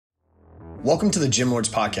Welcome to the Gym Lords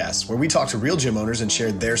Podcast, where we talk to real gym owners and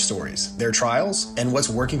share their stories, their trials, and what's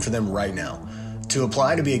working for them right now. To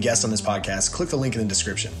apply to be a guest on this podcast, click the link in the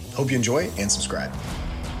description. Hope you enjoy and subscribe.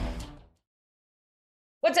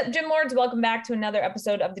 What's up, Gym Lords? Welcome back to another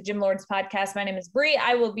episode of the Gym Lords Podcast. My name is Bree.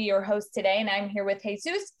 I will be your host today, and I'm here with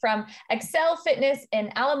Jesus from Excel Fitness in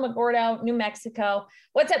Alamogordo, New Mexico.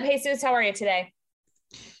 What's up, Jesus? How are you today?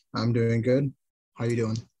 I'm doing good. How are you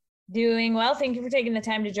doing? Doing well. Thank you for taking the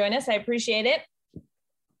time to join us. I appreciate it.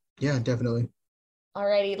 Yeah, definitely.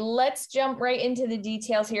 Alrighty, let's jump right into the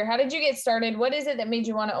details here. How did you get started? What is it that made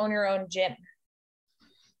you want to own your own gym?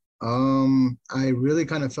 I really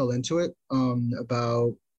kind of fell into it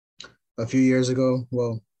about a few years ago.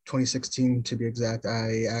 Well, 2016 to be exact.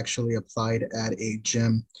 I actually applied at a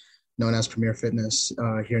gym known as Premier Fitness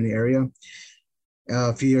here in the area.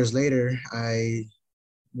 A few years later, I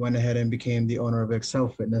went ahead and became the owner of Excel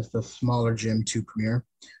Fitness, the smaller gym to Premier.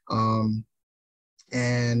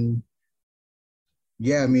 And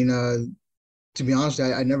yeah, I mean, to be honest,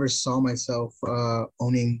 I never saw myself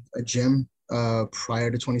owning a gym prior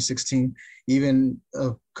to 2016. Even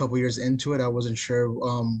a couple years into it, I wasn't sure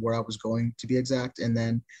where I was going, to be exact. And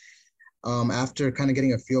then after kind of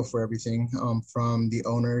getting a feel for everything from the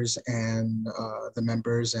owners and the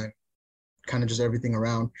members and kind of just everything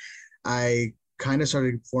around, I kind of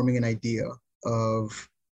started forming an idea of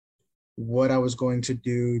what I was going to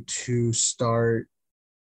do to start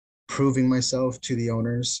proving myself to the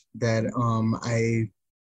owners that I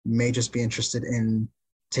may just be interested in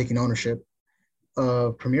taking ownership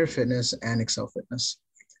of Premier Fitness and Excel Fitness.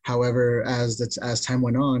 However, as time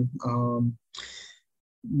went on,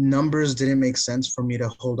 numbers didn't make sense for me to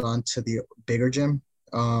hold on to the bigger gym.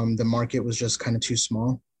 The market was just kind of too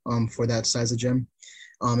small for that size of gym.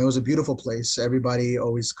 It was a beautiful place. Everybody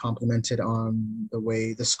always complimented on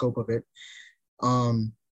the scope of it.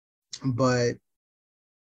 But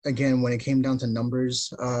again, when it came down to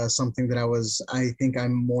numbers, something that I think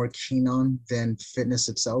I'm more keen on than fitness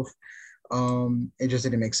itself, it just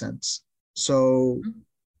didn't make sense. So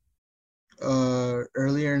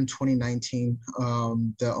earlier in 2019,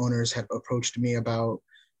 the owners had approached me about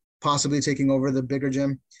possibly taking over the bigger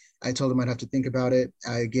gym. I told them I'd have to think about it.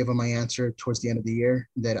 I gave them my answer towards the end of the year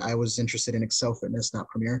that I was interested in Excel Fitness, not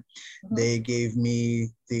Premier. They gave me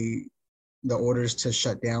the orders to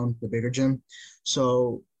shut down the bigger gym.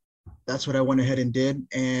 So that's what I went ahead and did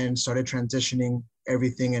and started transitioning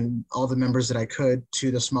everything and all the members that I could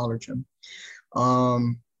to the smaller gym.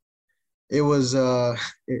 It was a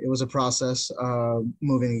process,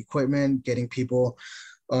 moving equipment, getting people,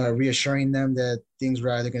 reassuring them that things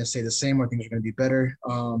were either going to stay the same or things were going to be better.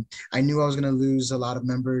 I knew I was going to lose a lot of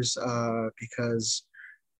members because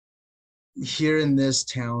here in this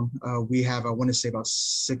town, we have, I want to say about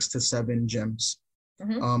 6 to 7 gyms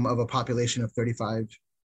of a population of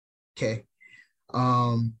 35K.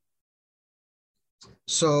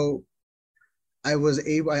 So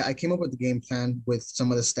I came up with the game plan with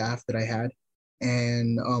some of the staff that I had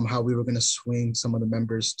and how we were going to swing some of the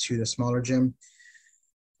members to the smaller gym.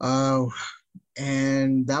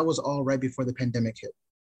 And that was all right before the pandemic hit.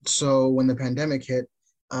 So when the pandemic hit,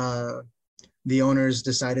 the owners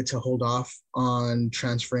decided to hold off on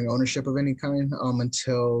transferring ownership of any kind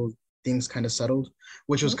until things kind of settled,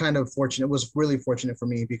 which was kind of fortunate. It was really fortunate for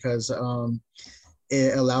me because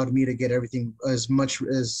it allowed me to get everything as much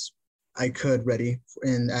as I could ready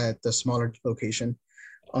at the smaller location.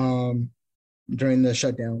 During the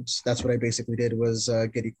shutdowns, that's what I basically did was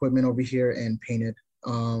get equipment over here and painted a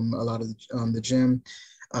lot of the gym.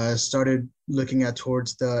 Started looking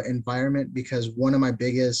towards the environment because one of my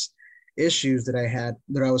biggest issues that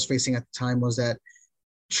I was facing at the time was that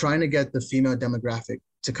trying to get the female demographic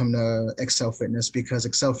to come to Excel Fitness, because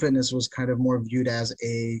Excel Fitness was kind of more viewed as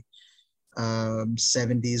a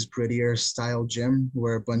 70s prettier style gym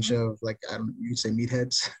where a bunch of you'd say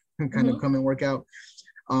meatheads kind of come and work out.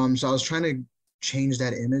 So I was trying to change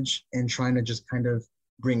that image and trying to just kind of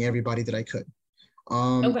bring everybody that I could.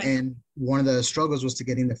 And one of the struggles was to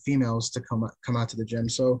getting the females to come out to the gym.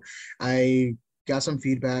 So I got some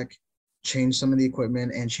feedback, changed some of the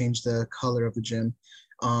equipment and changed the color of the gym,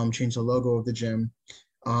 changed the logo of the gym,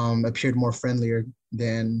 appeared more friendlier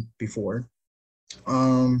than before.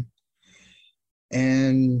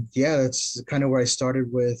 And yeah, that's kind of where I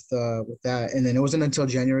started with that. And then it wasn't until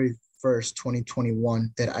January 1st,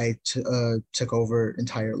 2021 that I took over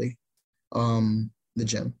entirely the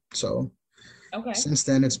gym. So since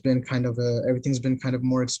then, it's been kind of everything's been kind of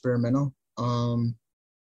more experimental,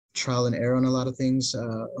 trial and error on a lot of things.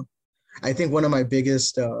 I think one of my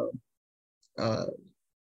biggest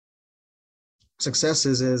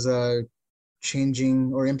successes is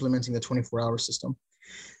changing or implementing the 24-hour system.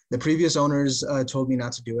 The previous owners told me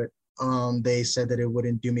not to do it. They said that it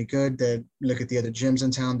wouldn't do me good, that look at the other gyms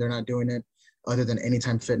in town, they're not doing it other than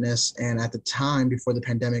Anytime Fitness. And at the time, before the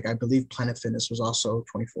pandemic, I believe Planet Fitness was also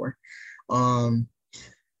 24.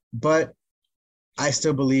 But I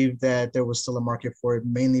still believe that there was still a market for it,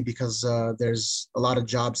 mainly because there's a lot of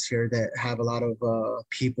jobs here that have a lot of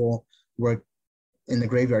people work in the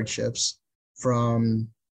graveyard shifts, from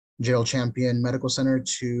Gerald Champion Medical Center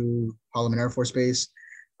to Holloman Air Force Base.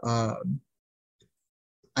 I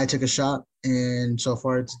took a shot, and so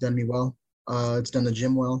far it's done me well. It's done the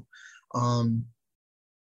gym well.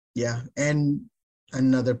 Yeah, and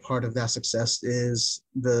another part of that success is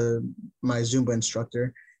my Zumba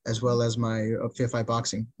instructor, as well as my FFI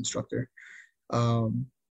boxing instructor.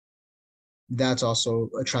 That's also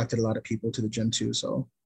attracted a lot of people to the gym too. So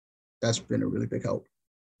that's been a really big help.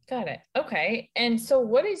 Got it. Okay. And so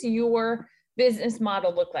what does your business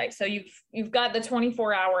model look like? So you've got the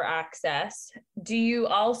 24-hour access. Do you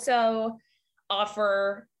also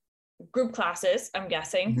offer group classes, I'm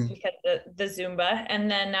guessing, because the Zumba, and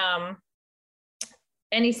then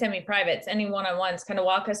any semi-privates, any one-on-ones? Kind of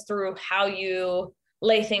walk us through how you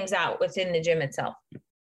lay things out within the gym itself.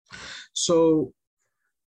 So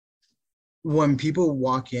when people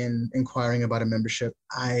walk in inquiring about a membership,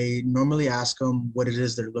 I normally ask them what it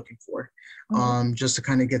is they're looking for, just to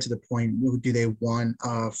kind of get to the point. Do they want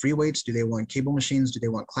free weights? Do they want cable machines? Do they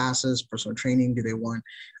want classes, personal training? Do they want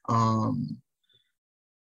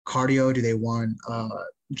cardio? Do they want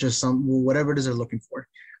just whatever it is they're looking for?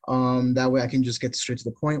 That way I can just get straight to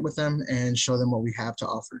the point with them and show them what we have to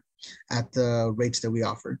offer at the rates that we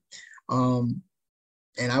offer.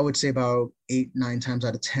 And I would say about 8-9 times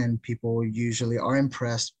out of 10, people usually are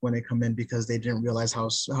impressed when they come in, because they didn't realize how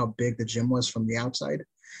big the gym was from the outside.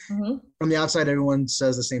 From the outside, everyone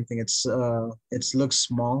says the same thing. It looks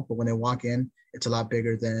small, but when they walk in, it's a lot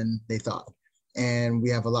bigger than they thought. And we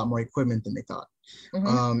have a lot more equipment than they thought.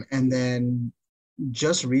 And then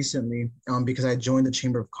just recently, because I joined the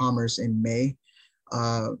Chamber of Commerce in May,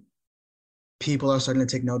 people are starting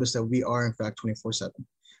to take notice that we are in fact 24/7.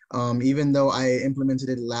 Even though I implemented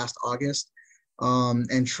it last August,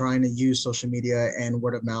 and trying to use social media and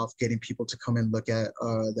word of mouth, getting people to come and look at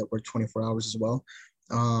that we're 24 hours as well.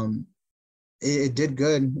 It did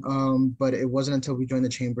good, but it wasn't until we joined the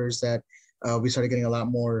chambers that we started getting a lot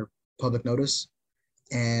more public notice.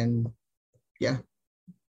 And yeah.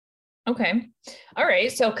 Okay. All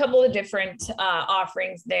right. So a couple of different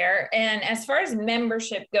offerings there. And as far as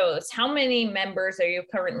membership goes, how many members are you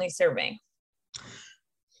currently serving?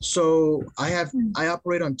 So I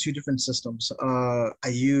operate on 2 different systems. I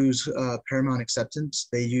use Paramount Acceptance.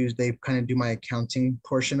 They kind of do my accounting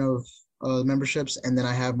portion of memberships. And then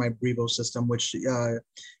I have my Brevo system, which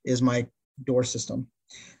is my door system.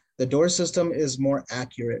 The door system is more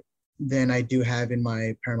accurate than I do have in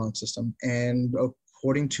my Paramount system. And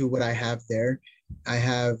according to what I have there, I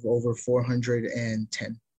have over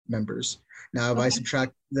 410 members. Now, if I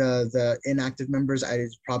subtract the inactive members, I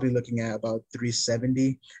was probably looking at about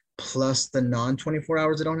 370 plus the non-24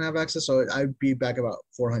 hours that don't have access. So I'd be back about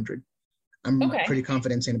 400. I'm pretty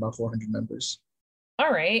confident saying about 400 members.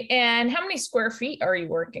 All right. And how many square feet are you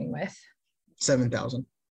working with? 7,000.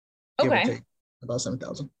 Okay. About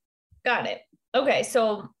 7,000. Got it. Okay.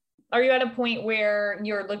 So are you at a point where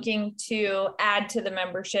you're looking to add to the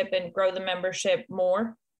membership and grow the membership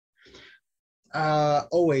more?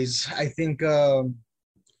 Always. I think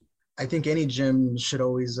any gym should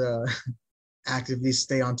always actively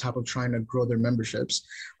stay on top of trying to grow their memberships.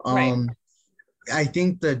 Right. I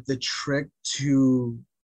think that the trick to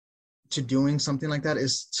doing something like that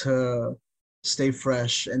is to stay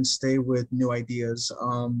fresh and stay with new ideas.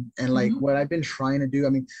 And like what I've been trying to do, I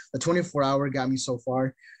mean, the 24-hour got me so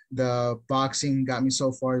far. The boxing got me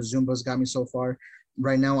so far. Zumba's got me so far.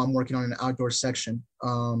 Right now, I'm working on an outdoor section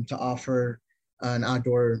to offer an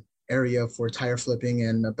outdoor area for tire flipping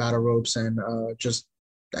and battle ropes and just,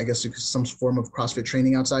 I guess, some form of CrossFit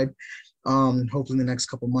training outside. Hopefully in the next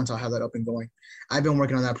couple of months, I'll have that up and going. I've been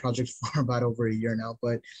working on that project for about over a year now,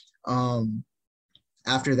 but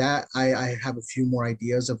after that, I have a few more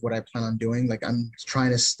ideas of what I plan on doing. Like I'm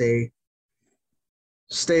trying to stay,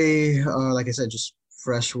 like I said, just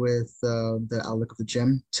fresh with the outlook of the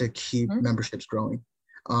gym to keep memberships growing,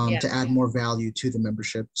 to add more value to the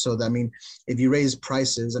membership. So that, I mean, if you raise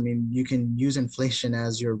prices, I mean, you can use inflation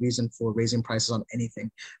as your reason for raising prices on anything.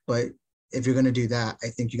 But if you're going to do that, I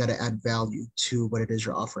think you got to add value to what it is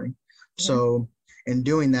you're offering. So in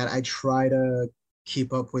doing that, I try to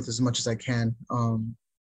keep up with as much as I can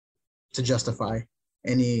to justify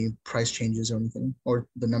any price changes or anything, or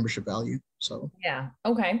the membership value. So yeah,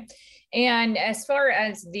 okay. And as far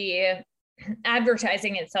as the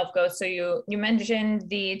advertising itself goes, so you mentioned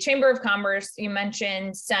the Chamber of Commerce, you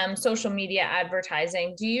mentioned some social media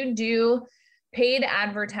advertising. Do you do paid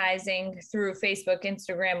advertising through Facebook,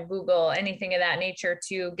 Instagram, Google, anything of that nature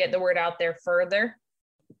to get the word out there further?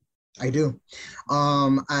 I do.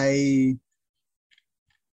 I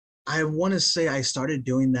want to say I started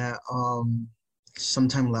doing that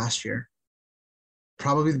sometime last year,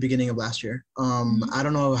 probably the beginning of last year. I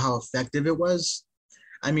don't know how effective it was.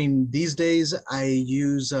 I mean, these days I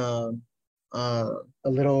use a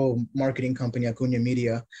little marketing company, Acuna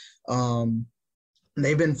Media.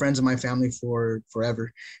 They've been friends of my family for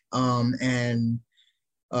forever. And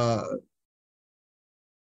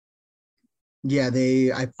yeah,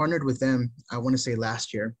 I partnered with them, I want to say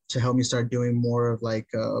last year, to help me start doing more of like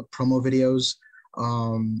promo videos,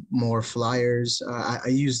 more flyers. I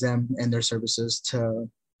use them and their services to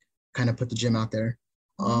kind of put the gym out there.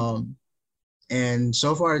 And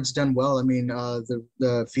so far it's done well. I mean,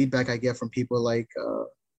 the feedback I get from people like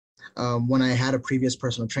when I had a previous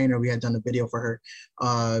personal trainer, we had done a video for her.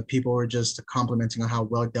 People were just complimenting on how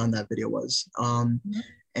well done that video was.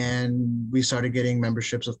 And we started getting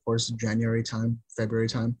memberships, of course, in January time, February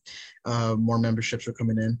time. More memberships were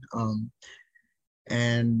coming in.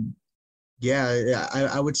 And yeah,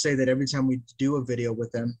 I would say that every time we do a video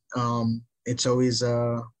with them, it's always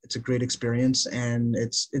it's a great experience, and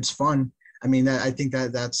it's fun. I mean, I think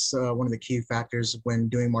that's one of the key factors when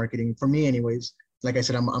doing marketing, for me anyways. Like I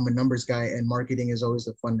said, I'm a numbers guy, and marketing is always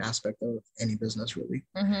the fun aspect of any business, really.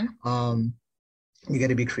 You got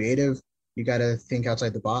to be creative. You got to think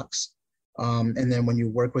outside the box. And then when you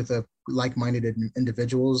work with like-minded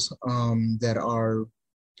individuals that are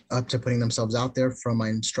up to putting themselves out there, from my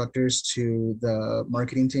instructors to the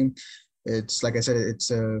marketing team, it's, like I said, it's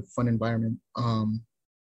a fun environment.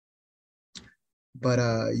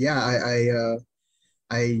 Yeah,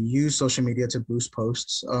 I use social media to boost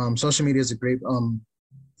posts. Social media is a great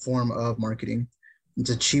form of marketing. It's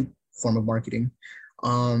a cheap form of marketing.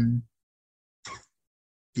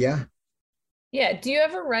 Yeah. Yeah. Do you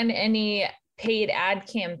ever run any paid ad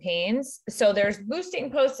campaigns? So there's boosting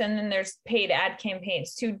posts and then there's paid ad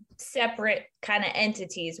campaigns, two separate kind of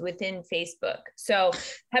entities within Facebook. So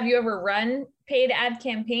have you ever run paid ad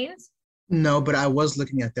campaigns? No, but I was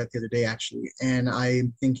looking at that the other day, actually, and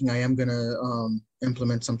I'm thinking I am gonna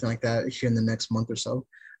implement something like that here in the next month or so,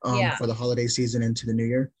 for the holiday season into the new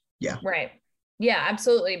year. Yeah. Right. Yeah,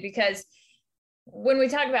 absolutely. Because when we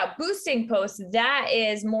talk about boosting posts, that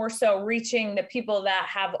is more so reaching the people that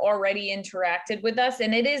have already interacted with us.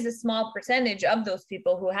 And it is a small percentage of those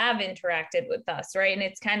people who have interacted with us, right? And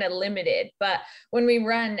it's kind of limited. But when we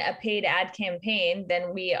run a paid ad campaign,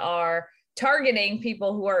 then we are targeting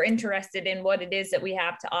people who are interested in what it is that we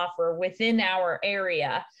have to offer within our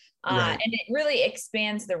area. Right. And it really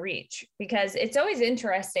expands the reach, because it's always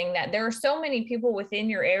interesting that there are so many people within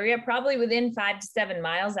your area, probably within 5 to 7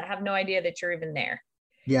 miles, that have no idea that you're even there.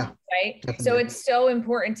 Yeah. Right. Definitely. So it's so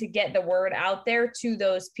important to get the word out there to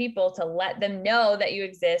those people, to let them know that you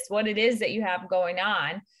exist, what it is that you have going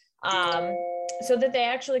on, so that they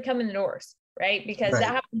actually come in the doors. Right. Because that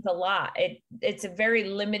happens a lot. It's a very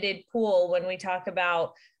limited pool when we talk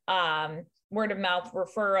about word of mouth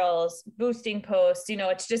referrals, boosting posts.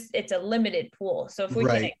 It's a limited pool. So if we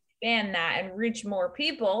can expand that and reach more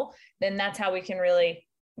people, then that's how we can really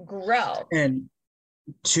grow. And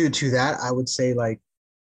to that, I would say, like,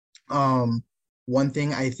 one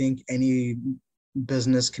thing I think any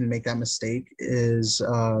business can make that mistake is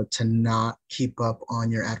to not keep up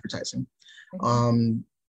on your advertising.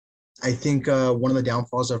 I think one of the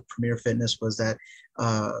downfalls of Premier Fitness was that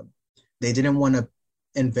they didn't want to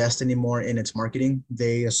invest anymore in its marketing.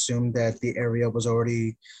 They assumed that the area was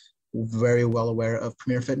already very well aware of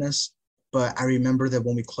Premier Fitness. But I remember that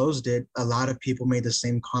when we closed it, a lot of people made the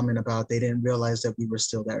same comment about they didn't realize that we were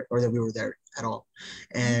still there, or that we were there at all.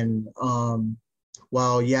 And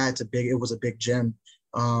while it was a big gym,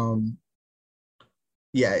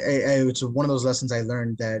 it's one of those lessons I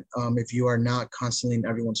learned, that if you are not constantly in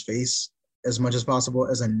everyone's face as much as possible,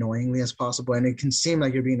 as annoyingly as possible, and it can seem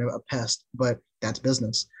like you're being a pest, but that's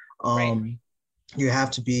business. You have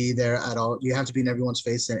to be there at all. You have to be in everyone's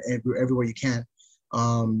face and everywhere you can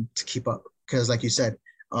to keep up. Because like you said,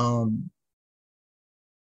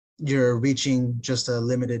 you're reaching just a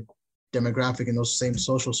limited demographic in those same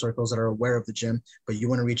social circles that are aware of the gym, but you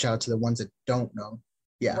want to reach out to the ones that don't know.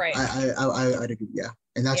 Yeah, right. I'd agree. Yeah.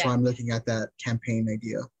 And that's why I'm looking at that campaign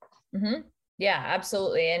idea. Yeah,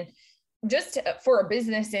 absolutely. And just for a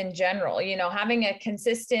business in general, you know, having a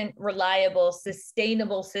consistent, reliable,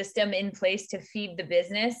 sustainable system in place to feed the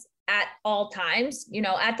business at all times, you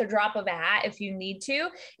know, at the drop of a hat, if you need to,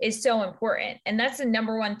 is so important. And that's the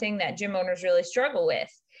number one thing that gym owners really struggle with,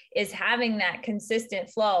 is having that consistent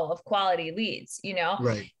flow of quality leads, you know?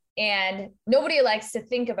 Right. And nobody likes to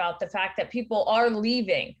think about the fact that people are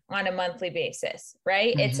leaving on a monthly basis,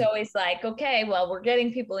 right? It's always like, okay, well, we're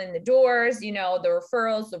getting people in the doors, you know, the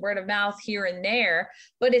referrals, the word of mouth here and there,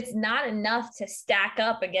 but it's not enough to stack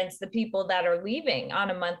up against the people that are leaving on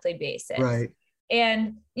a monthly basis. Right.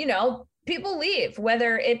 And, you know, people leave,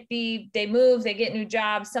 whether it be they move, they get new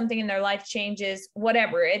jobs, something in their life changes,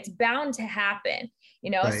 whatever, it's bound to happen,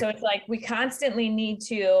 you know? Right. So it's like, we constantly need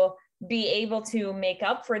to be able to make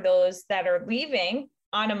up for those that are leaving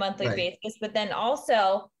on a monthly basis, but then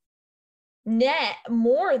also net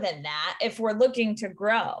more than that if we're looking to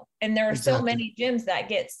grow. And there are so many gyms that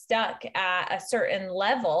get stuck at a certain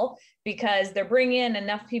level because they're bringing in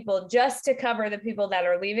enough people just to cover the people that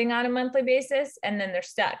are leaving on a monthly basis, and then they're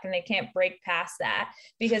stuck and they can't break past that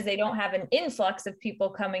because they don't have an influx of people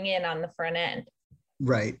coming in on the front end.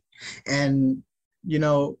 Right. And, you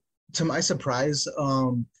know, to my surprise,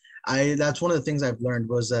 that's one of the things I've learned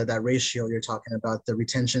was that ratio you're talking about, the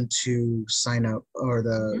retention to sign up, or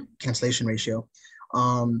the cancellation ratio.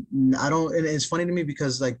 And it's funny to me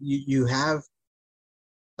because like you have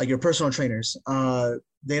like your personal trainers,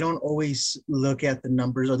 they don't always look at the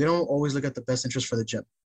numbers, or they don't always look at the best interest for the gym.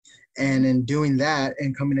 And in doing that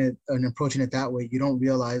and coming at and approaching it that way, you don't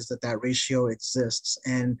realize that ratio exists.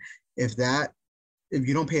 And if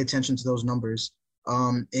you don't pay attention to those numbers,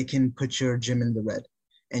 it can put your gym in the red.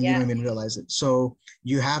 And you don't even realize it. So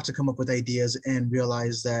you have to come up with ideas and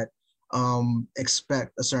realize that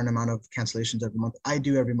expect a certain amount of cancellations every month. I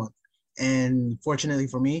do every month. And fortunately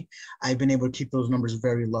for me, I've been able to keep those numbers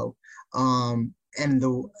very low.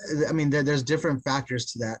 There's different factors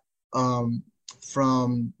to that,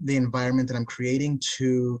 from the environment that I'm creating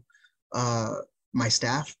to my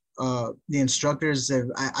staff. The instructors,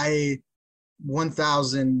 I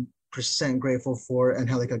 1,000% grateful for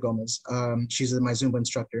Angelica Gomez. She's my Zumba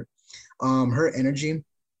instructor. Her energy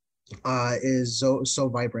is so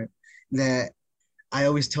vibrant that I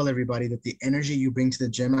always tell everybody that the energy you bring to the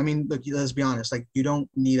gym, I mean, look, let's be honest, like you don't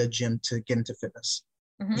need a gym to get into fitness.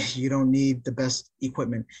 You don't need the best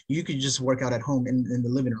equipment. You could just work out at home in the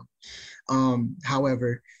living room.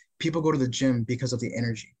 However, people go to the gym because of the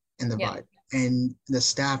energy and the vibe, and the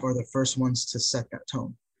staff are the first ones to set that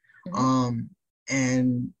tone.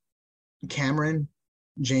 And Cameron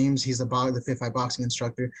James, he's the Fit Fight boxing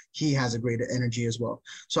instructor. He has a great energy as well.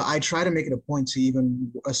 So I try to make it a point to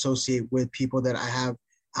even associate with people that I have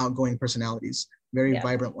outgoing personalities, very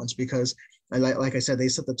vibrant ones, because like I said, they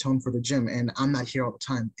set the tone for the gym, and I'm not here all the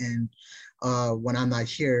time. And when I'm not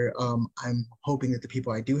here, I'm hoping that the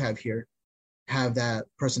people I do have here have that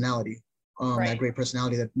personality, that great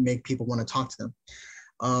personality that make people want to talk to them.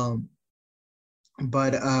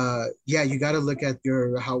 You got to look at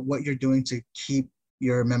what you're doing to keep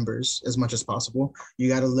your members as much as possible. You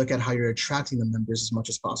got to look at how you're attracting the members as much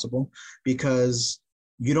as possible, because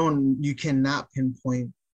you cannot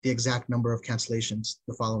pinpoint the exact number of cancellations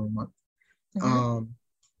the following month.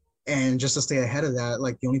 And just to stay ahead of that,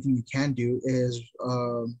 like the only thing you can do is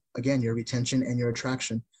again, your retention and your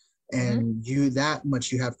attraction, and that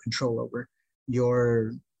much you have control over.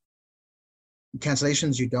 Your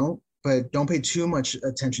cancellations you don't, but don't pay too much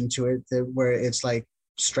attention to it where it's like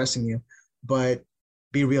stressing you, but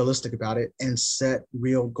be realistic about it and set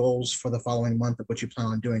real goals for the following month of what you plan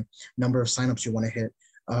on doing, number of signups you want to hit.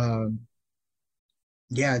 And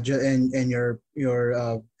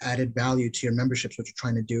your added value to your memberships, what you're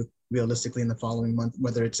trying to do realistically in the following month,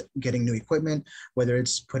 whether it's getting new equipment, whether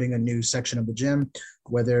it's putting a new section of the gym,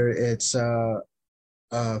 whether it's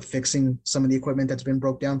fixing some of the equipment that's been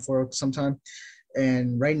broke down for some time.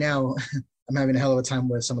 And right now, I'm having a hell of a time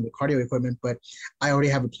with some of the cardio equipment, but I already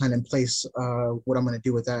have a plan in place, what I'm going to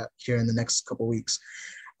do with that here in the next couple of weeks.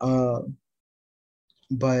 I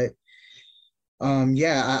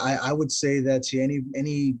would say that to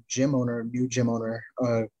any gym owner, new gym owner,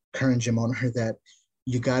 current gym owner, that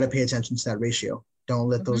you got to pay attention to that ratio. Don't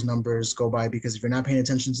let those numbers go by, because if you're not paying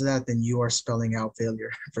attention to that, then you are spelling out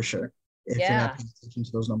failure for sure. If you're not paying attention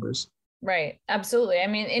to those numbers. Right. Absolutely. I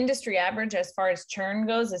mean, industry average as far as churn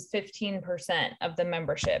goes is 15% of the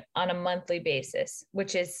membership on a monthly basis,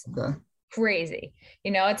 which is crazy.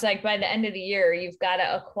 You know, it's like by the end of the year, you've got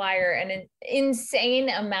to acquire an insane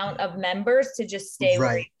amount of members to just stay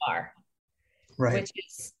where you are, which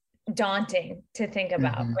is daunting to think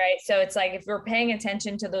about, Mm-hmm. right? So it's like if we're paying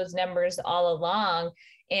attention to those numbers all along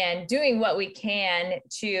and doing what we can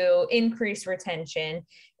to increase retention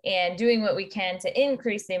and doing what we can to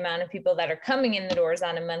increase the amount of people that are coming in the doors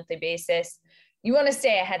on a monthly basis, you want to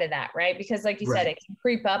stay ahead of that, right? Because like you said, Right. it can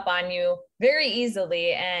creep up on you very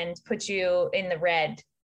easily and put you in the red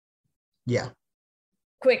Yeah.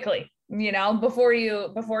 quickly, before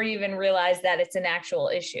you even realize that it's an actual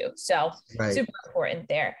issue. So Right. super important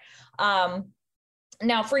there.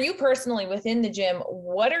 Now for you personally within the gym,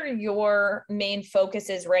 what are your main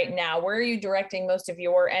focuses right now? Where are you directing most of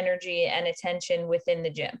your energy and attention within the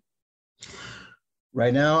gym?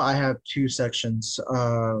 Right now, I have two sections,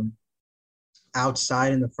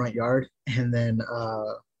 outside in the front yard, and then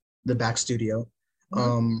the back studio.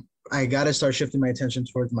 Mhm. I got to start shifting my attention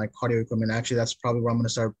towards my cardio equipment. Actually, that's probably where I'm going to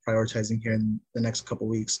start prioritizing here in the next couple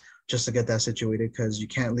of weeks, just to get that situated, because you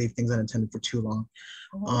can't leave things unattended for too long.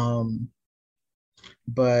 Mhm. Um,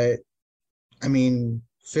 but I mean,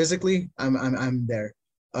 physically, I'm there.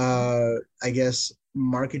 I guess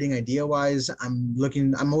marketing idea wise, I'm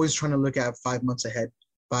always trying to look at 5 months ahead,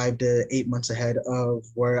 5 to 8 months ahead of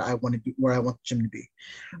where I want to be, where I want the gym to be.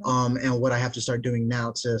 Mhm. And what I have to start doing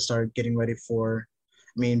now to start getting ready for,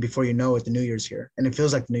 I mean, before you know it, the new year's here. And it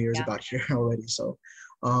feels like the new year's Yeah. about here already. So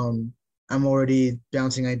um I'm already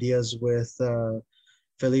bouncing ideas with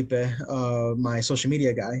Felipe, my social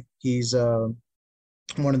media guy. He's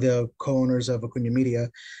one of the co-owners of Acuna Media.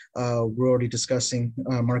 We're already discussing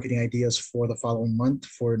marketing ideas for the following month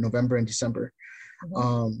for November and December. Mhm.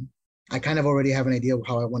 Um, I kind of already have an idea of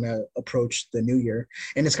how I want to approach the new year,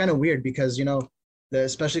 and it's kind of weird because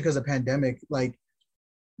especially because of the pandemic, like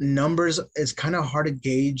numbers, it's kind of hard to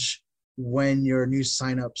gauge when your new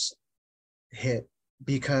signups hit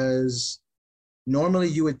because normally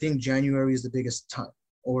you would think January is the biggest time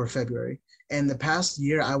or February. And the past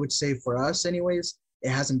year, I would say for us, anyways, it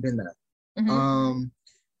hasn't been that. Mhm. Um,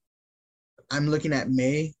 I'm looking at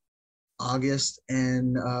May, August,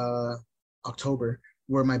 and October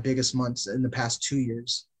were my biggest months in the past 2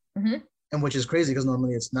 years, Mhm. and which is crazy because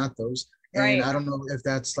normally it's not those. And Right. I don't know if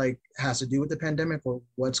that's like has to do with the pandemic or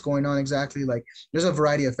what's going on exactly. Like, there's a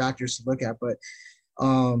variety of factors to look at, but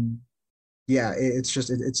um, yeah,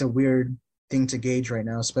 it's a weird thing to gauge right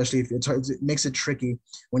now, especially if it's hard. It makes it tricky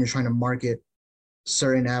when you're trying to market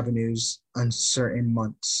certain avenues on certain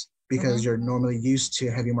months because Mhm. you're normally used to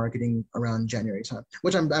heavy marketing around January time,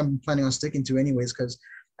 which I'm planning on sticking to anyways, because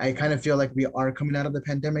I kind of feel like we are coming out of the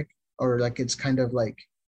pandemic or like it's kind of like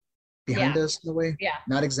behind Yeah. us in a way. Yeah.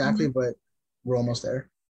 Not exactly, Mhm. but we're almost there.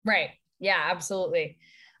 Right. Yeah, absolutely.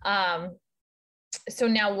 Um, so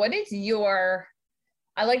now what is your,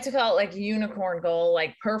 I like to call it like unicorn goal,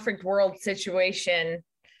 like perfect world situation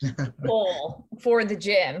goal for the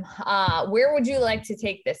gym? Where would you like to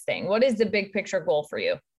take this thing? What is the big picture goal for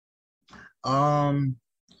you? um,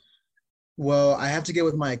 well, I have to get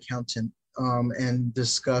with my accountant and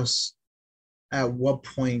discuss at what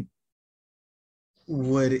point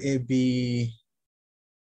would it be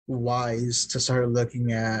wise to start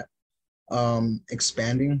looking at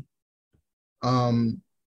expanding. And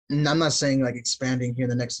I'm not saying like expanding here in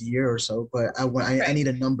the next year or so, but I Right. need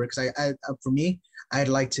a number because for me, I'd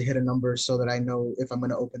like to hit a number so that I know if I'm going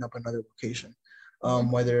to open up another location,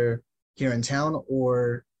 Mhm. whether here in town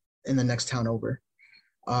or in the next town over.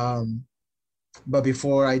 Um, but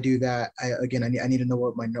before I do that, I need to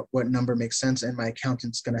know what number makes sense, and my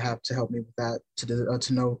accountant's going to have to help me with that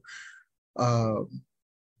to know uh,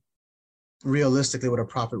 realistically what a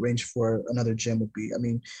profit range for another gym would be. I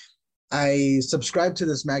mean, I subscribe to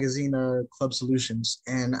this magazine, Club Solutions,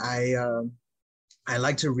 and I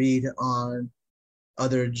like to read on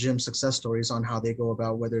other gym success stories on how they go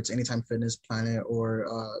about whether it's Anytime Fitness, Planet,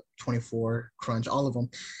 or 24 Crunch, all of them.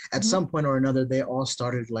 At Mhm. some point or another, they all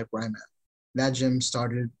started like where I'm at. That gym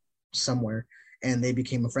started somewhere, and they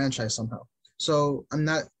became a franchise somehow. So I'm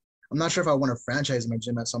not sure if I want to franchise my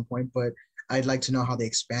gym at some point, but I'd like to know how they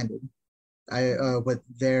expanded.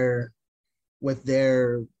 With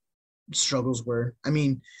their struggles were. I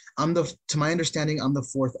mean, to my understanding, I'm the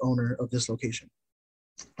fourth owner of this location.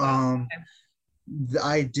 Wow. Um,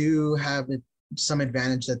 I do have some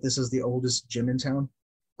advantage that this is the oldest gym in town.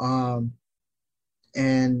 Um,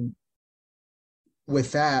 and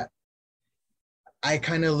with that, I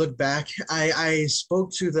kind of look back. I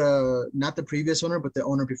spoke to not the previous owner, but the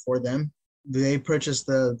owner before them. They purchased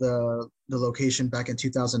the location back in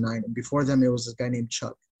 2009, and before them, it was this guy named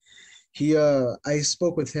Chuck. I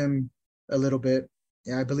spoke with him a little bit.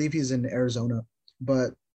 Yeah, I believe he's in Arizona,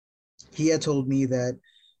 but he had told me that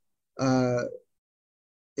uh,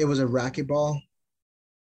 it was a racquetball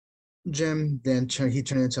gym. Then he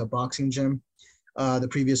turned it into a boxing gym. The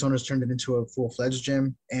previous owners turned it into a full-fledged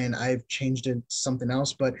gym, and I've changed it to something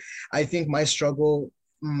else. But I think my struggle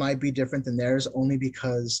might be different than theirs, only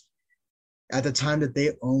because at the time that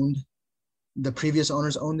the previous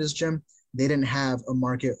owners owned this gym, they didn't have a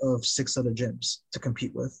market of 6 other gyms to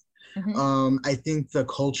compete with. Mm-hmm. I think the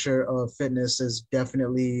culture of fitness has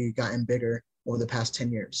definitely gotten bigger over the past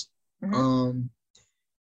 10 years. Mm-hmm.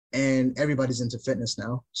 And everybody's into fitness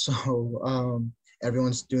now. So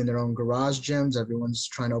everyone's doing their own garage gyms. Everyone's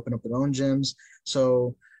trying to open up their own gyms.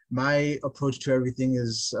 So my approach to everything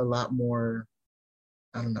is a lot more,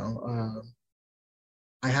 I don't know,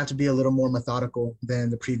 I have to be a little more methodical than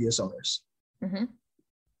the previous owners Mm-hmm.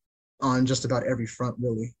 on just about every front,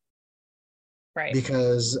 really, Right.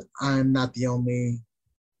 because I'm not the only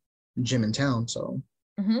gym in town. So,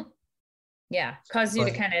 Mm-hmm. Yeah. Cause you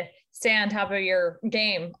to but kind of stay on top of your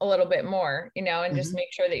game a little bit more, and just mhm,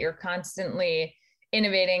 make sure that you're constantly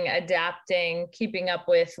innovating, adapting, keeping up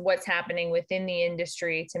with what's happening within the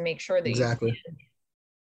industry to make sure that you exactly. can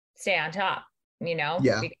stay on top,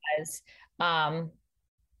 Yeah, because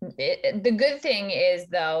the good thing is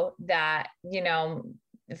though that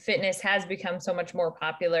fitness has become so much more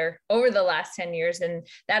popular over the last 10 years, and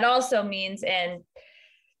that also means, and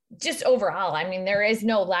just overall, I mean, there is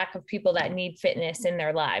no lack of people that need fitness in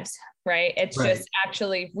their lives, right? It's right, just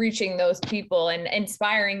actually reaching those people and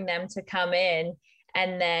inspiring them to come in,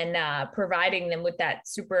 and then providing them with that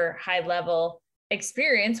super high level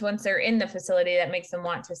experience once they're in the facility that makes them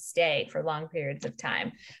want to stay for long periods of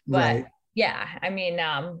time. But right, yeah, I mean,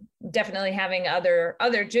 definitely having other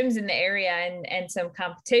gyms in the area and some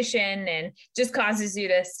competition, and just causes you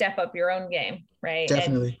to step up your own game, right? And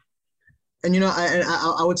definitely. And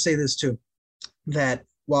I would say this too, that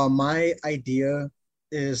while my idea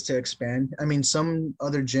is to expand, I mean, some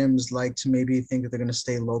other gyms like to maybe think that they're going to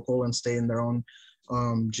stay local and stay in their own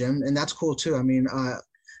gym, and that's cool too. I mean,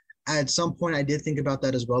 at some point, I did think about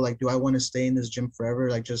that as well. Like, do I want to stay in this gym forever?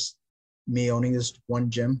 Like, just me owning this one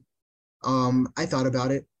gym? I thought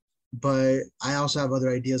about it, but I also have other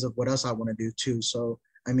ideas of what else I want to do too. So,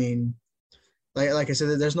 I mean, like I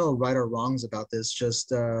said, there's no right or wrongs about this.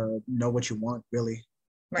 Just know what you want, really,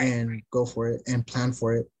 right. and go for it and plan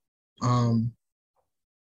for it. Um,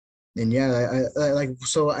 and yeah, I like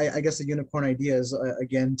so. I guess the unicorn idea is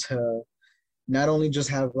again to not only just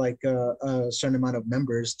have like a certain amount of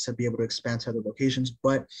members to be able to expand to other locations,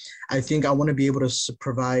 but I think I want to be able to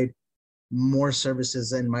provide more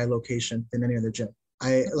services in my location than any other gym.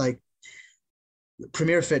 I like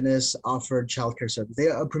Premier Fitness offered childcare service.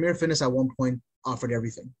 Premier Fitness at one point offered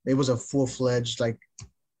everything. It was a full-fledged like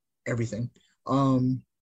everything. Um,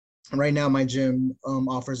 right now my gym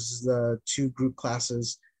offers the 2 group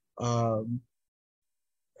classes, um,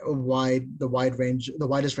 the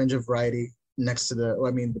widest range of variety next to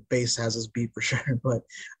the base has us beat for sure, but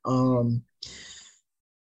um,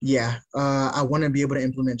 yeah, I want to be able to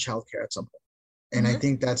implement childcare at some point, and I Mm-hmm.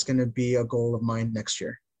 think that's going to be a goal of mine next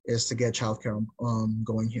year is to get childcare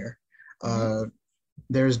going here. Mm-hmm. Uh,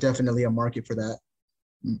 there's definitely a market for that.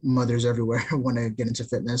 Mothers everywhere want to get into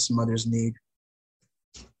fitness. Mothers need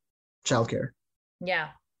childcare. Yeah.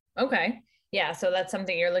 Okay. Yeah. So that's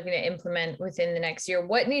something you're looking to implement within the next year.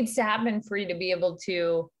 What needs to happen for you to be able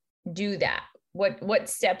to do that? What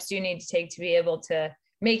steps do you need to take to be able to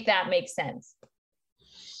make that make sense?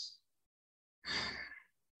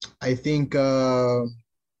 I think 2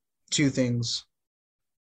 things.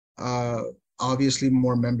 Uh, Obviously,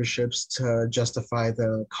 more memberships to justify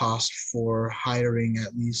the cost for hiring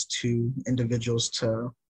at least 2 individuals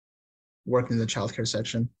to work in the childcare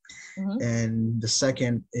section. Mm-hmm. And the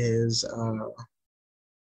second is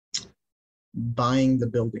buying the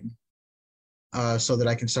building so that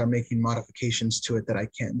I can start making modifications to it that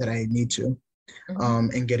I need to,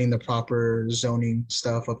 Mm-hmm. and getting the proper zoning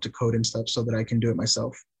stuff up to code and stuff so that I can do it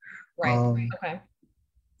myself. Right. Um, Okay.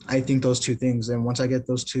 I think those 2 things, and once I get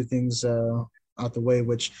those 2 things out the way,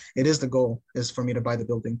 which it is the goal, is for me to buy the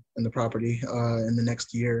building and the property in the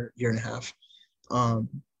next year and a half. Um,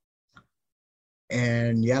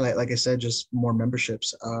 and yeah, like I said, just more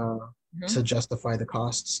memberships Mm-hmm. to justify the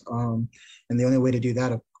costs. And the only way to do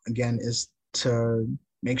that, again, is to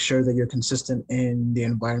make sure that you're consistent in the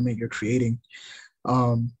environment you're creating.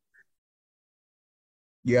 Um,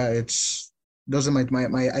 yeah, it's those are my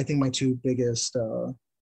I think my 2 biggest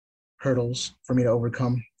hurdles for me to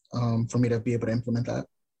overcome, for me to be able to implement that.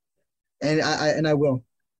 And I will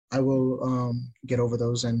get over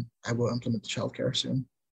those, and I will implement the childcare soon.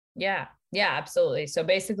 Yeah. Yeah, absolutely. So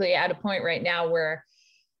basically at a point right now where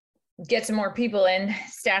get some more people in,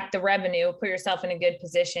 stack the revenue, put yourself in a good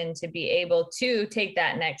position to be able to take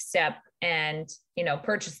that next step and, you know,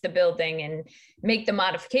 purchase the building and make the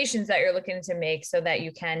modifications that you're looking to make so that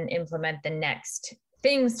you can implement the next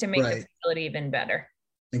things to make the facility even better.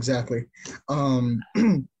 Exactly. And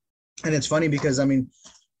it's funny because, I mean,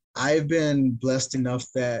 I've been blessed enough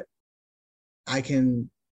that I can,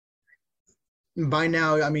 by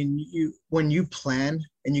now, I mean, when you plan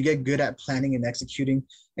and you get good at planning and executing,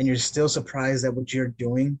 and you're still surprised that what you're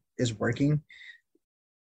doing is working.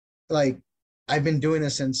 Like, I've been doing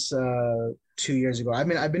this since 2 years ago.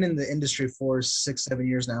 I've been in the industry for 6-7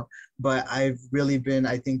 years now, but I've really been,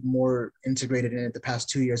 I think, more integrated in it the past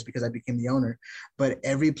 2 years because I became the owner. But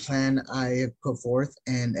every plan I have put forth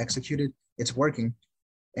and executed, it's working.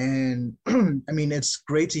 And I mean, it's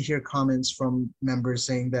great to hear comments from members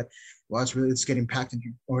saying that, well, it's getting packed in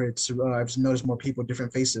here, or I've noticed more people,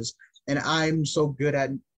 different faces. And I'm so good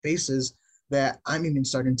at faces that I'm even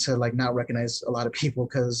starting to like not recognize a lot of people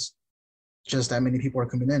because just that many people are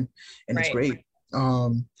coming in, and it's great.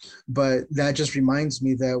 But that just reminds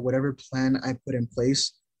me that whatever plan I put in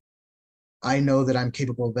place, I know that I'm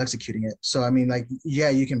capable of executing it. So, I mean, like, yeah,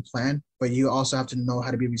 you can plan, but you also have to know how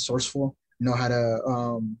to be resourceful, know how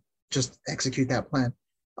to just execute that plan,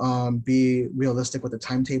 be realistic with the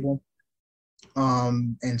timetable,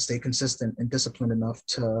 and stay consistent and disciplined enough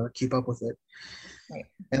to keep up with it. Right.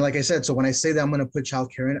 And like I said, so when I say that I'm going to put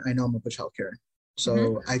childcare in, I know I'm going to put childcare in.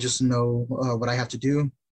 So I just know what I have to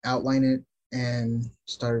do, outline it, and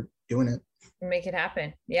start doing it. Make it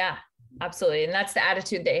happen. Yeah, absolutely. And that's the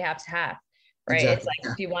attitude that you have to have, right? Exactly. It's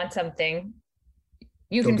like, if you want something,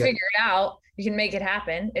 you can figure it out. You can make it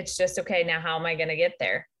happen. It's just, okay, now how am I going to get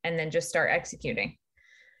there? And then just start executing.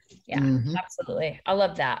 Yeah, absolutely. I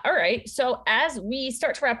love that. All right. So as we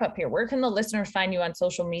start to wrap up here, where can the listeners find you on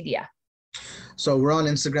social media? So we're on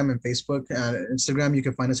Instagram and Facebook. Instagram, you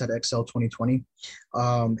can find us at Excel 2020.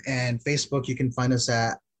 And Facebook, you can find us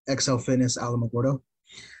at Excel Fitness Alamogordo.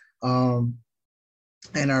 And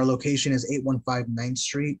our location is 815 9th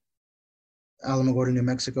Street, Alamogordo, New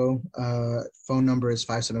Mexico. Phone number is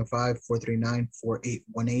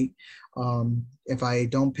 575-439-4818. If I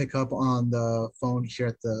don't pick up on the phone here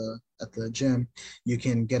at the gym, you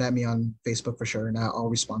can get at me on Facebook for sure, and I'll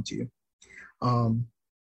respond to you.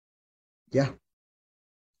 Yeah.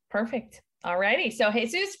 Perfect. All righty. So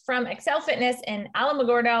Jesus from Excel Fitness in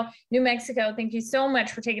Alamogordo, New Mexico, thank you so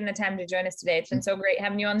much for taking the time to join us today. It's been so great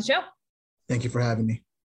having you on the show. Thank you for having me.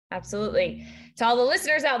 Absolutely. To all the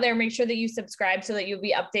listeners out there, make sure that you subscribe so that you'll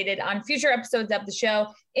be updated on future episodes of the show.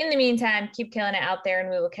 In the meantime, keep killing it out there, and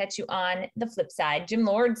we will catch you on the flip side. Gym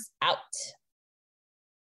Lords out.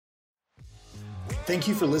 Thank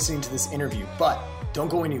you for listening to this interview, but don't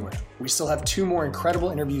go anywhere. We still have 2 more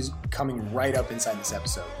incredible interviews coming right up inside this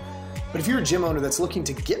episode. But if you're a gym owner that's looking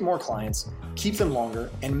to get more clients, keep them longer,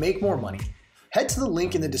 and make more money, head to the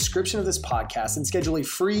link in the description of this podcast and schedule a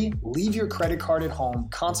free leave your credit card at home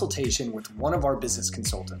consultation with one of our business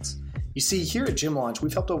consultants. You see, here at Gym Launch,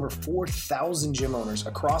 we've helped over 4,000 gym owners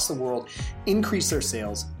across the world increase their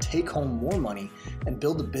sales, take home more money, and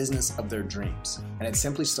build the business of their dreams. And it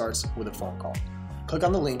simply starts with a phone call. Click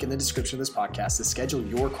on the link in the description of this podcast to schedule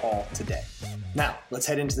your call today. Now, let's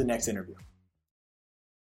head into the next interview.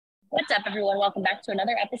 What's up, everyone? Welcome back to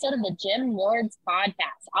another episode of the Gym Lords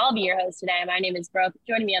Podcast. I'll be your host today. My name is Brooke.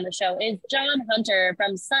 Joining me on the show is John Hunter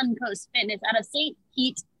from Suncoast Fitness out of St.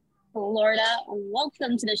 Pete, Florida.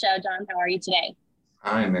 Welcome to the show, John. How are you today?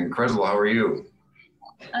 I'm incredible. How are you?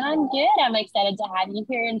 I'm good. I'm excited to have you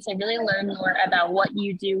here and to really learn more about what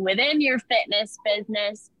you do within your fitness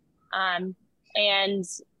business. And,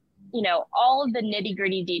 you know, all of the nitty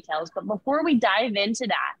gritty details. But before we dive into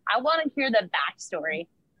that, I want to hear the backstory.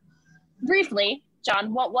 Briefly,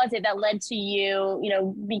 John, what was it that led to you,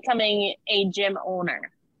 becoming a gym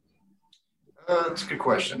owner? That's a good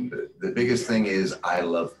question. The biggest thing is I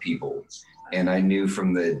love people. And I knew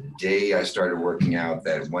from the day I started working out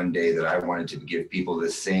that one day that I wanted to give people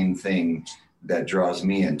the same thing that draws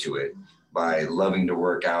me into it by loving to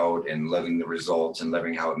work out and loving the results and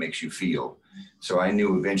loving how it makes you feel. So I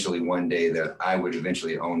knew eventually one day that I would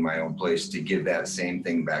eventually own my own place to give that same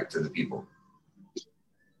thing back to the people.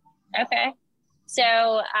 Okay.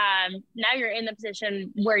 So now you're in the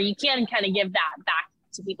position where you can kind of give that back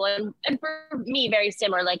to people. And for me, very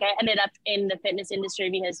similar. Like, I ended up in the fitness industry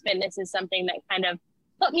because fitness is something that kind of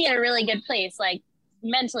put me in a really good place. Like,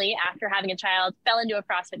 mentally, after having a child, fell into a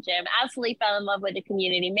CrossFit gym, absolutely fell in love with the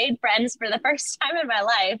community, made friends for the first time in my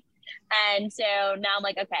life. And so now I'm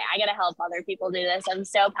like, okay, I got to help other people do this. I'm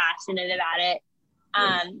so passionate about it.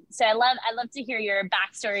 So I love to hear your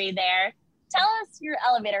backstory there. tell us your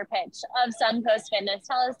elevator pitch of Suncoast Fitness.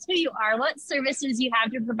 Tell us who you are, what services you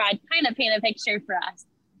have to provide, kind of paint a picture for us.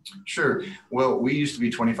 Sure. Well, we used to be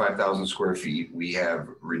 25,000 square feet. We have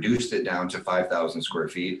reduced it down to 5,000 square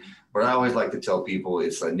feet. But I always like to tell people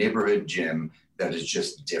it's a neighborhood gym that is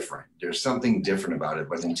just different. There's something different about it.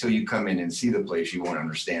 But until you come in and see the place, you won't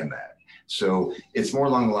understand that. So it's more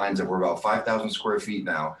along the lines of we're about 5,000 square feet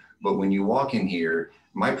now. But when you walk in here,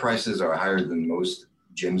 my prices are higher than most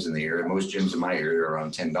gyms in the area. Most gyms in my area are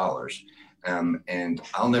around $10. And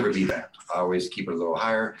I'll never be that. I always keep it a little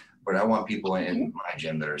higher. But I want people in my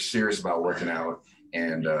gym that are serious about working out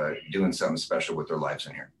and doing something special with their lives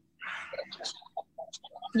in here.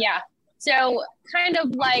 Yeah. So kind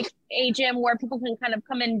of like a gym where people can kind of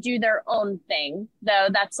come and do their own thing, though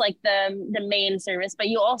that's like the main service. But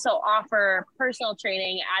you also offer personal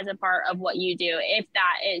training as a part of what you do, if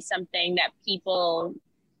that is something that people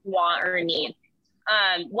want or need.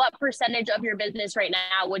 What percentage of your business right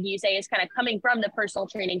now would you say is kind of coming from the personal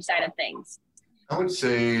training side of things? I would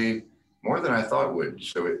say more than I thought it would.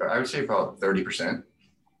 So I would say about 30%.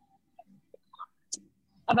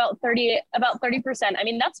 About 30%. I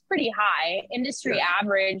mean, that's pretty high. Industry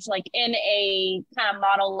average, like in a kind of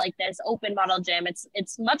model like this, open model gym,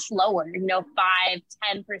 it's much lower, 5-10%.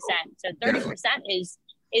 So 30%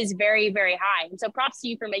 is very, very high. And so props to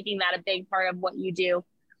you for making that a big part of what you do.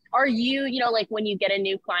 Are you, like when you get a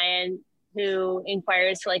new client who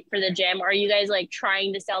inquires for the gym, are you guys like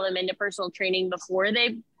trying to sell them into personal training before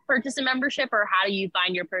they purchase a membership, or how do you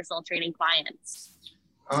find your personal training clients?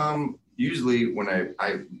 Usually when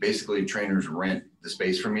I basically trainers rent the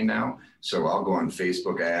space from me now. So I'll go on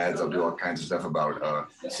Facebook ads. I'll do all kinds of stuff about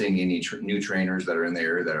seeing any new trainers that are in the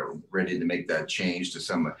area that are ready to make that change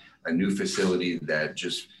to a new facility that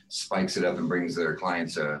just spikes it up and brings their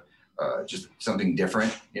clients just something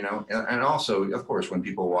different, and also, of course, when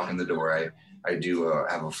people walk in the door, I do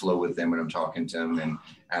have a flow with them when I'm talking to them and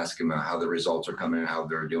ask them how the results are coming, how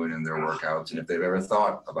they're doing in their workouts, and if they've ever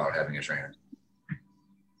thought about having a trainer.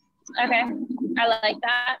 Okay. I like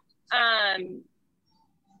that.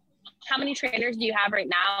 How many trainers do you have right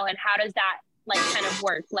now, and how does that kind of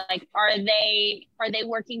work? Like, are they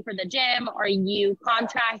working for the gym? Are you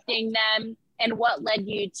contracting them? And what led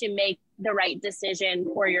you to make the right decision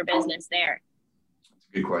for your business there?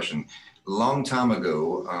 Good question. A long time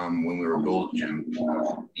ago, when we were Gold Gym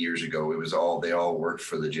years ago, they all worked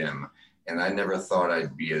for the gym, and I never thought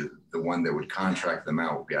I'd be the one that would contract them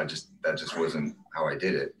out. That just wasn't how I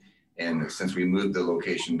did it. And since we moved the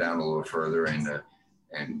location down a little further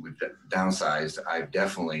and we've downsized,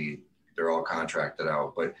 they're all contracted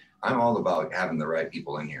out. But I'm all about having the right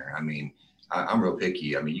people in here. I mean, I'm real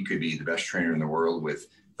picky. I mean, you could be the best trainer in the world with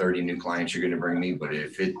 30 new clients you're going to bring me, but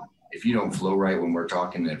if you don't flow right when we're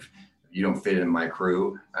talking, if you don't fit in my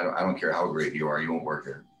crew, I don't care how great you are, you won't work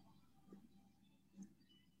here.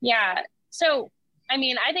 Yeah. So, I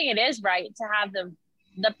mean, I think it is right to have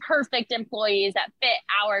the perfect employees that fit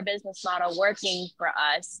our business model working for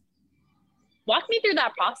us. Walk me through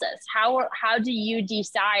that process. How do you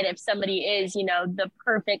decide if somebody is, the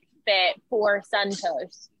perfect fit for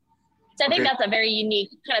Suncoast? So I think that's a very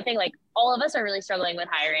unique kind of thing. Like, all of us are really struggling with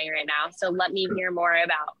hiring right now. So let me hear more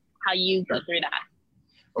about how you go through that.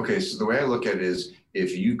 Okay. So the way I look at it is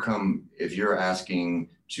if you're asking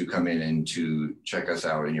to come in and to check us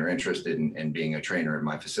out and you're interested in being a trainer in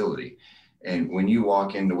my facility, and when you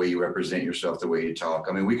walk in, the way you represent yourself, the way you talk,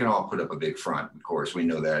 I mean, we can all put up a big front, of course, we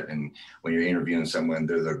know that. And when you're interviewing someone,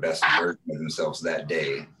 they're their best version of themselves that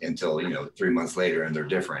day until, 3 months later, and they're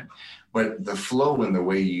different. But the flow and the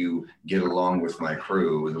way you get along with my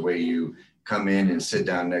crew, the way you come in and sit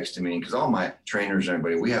down next to me, because all my trainers and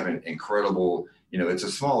everybody, we have an incredible, it's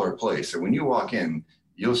a smaller place. So when you walk in,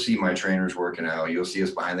 you'll see my trainers working out. You'll see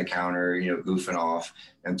us behind the counter, goofing off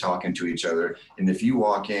and talking to each other. And if you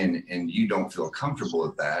walk in and you don't feel comfortable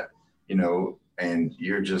with that, and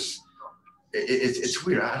you're just, it's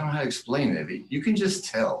weird. I don't know how to explain it. You can just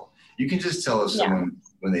tell. You can just tell if someone,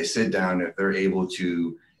 when they sit down, if they're able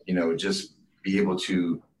to, just be able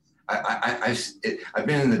to, I've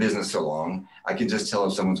been in the business so long, I can just tell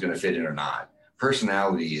if someone's going to fit in or not.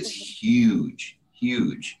 Personality is huge.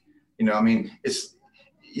 I mean, it's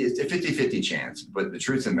a 50-50 chance, but the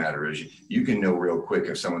truth of the matter is you can know real quick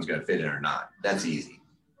if someone's going to fit in or not. That's easy.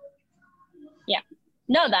 Yeah,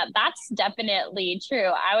 no, that's definitely true.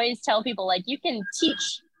 I always tell people, you can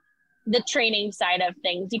teach the training side of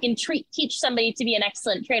things. You can teach somebody to be an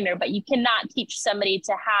excellent trainer, but you cannot teach somebody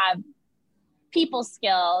to have people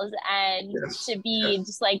skills and to be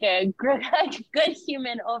just like a good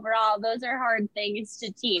human overall. Those are hard things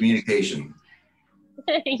to teach. Communication.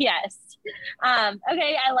 Yes.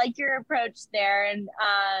 Okay, I like your approach there. And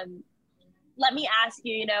let me ask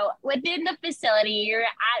you, within the facility, you're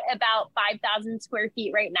at about 5,000 square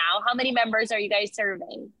feet right now. How many members are you guys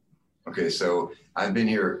serving? Okay, so I've been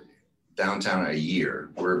here downtown a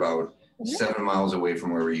year. We're about 7 miles away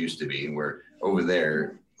from where we used to be. And we're over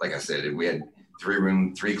there, like I said, we had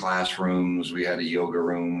 3 classrooms, we had a yoga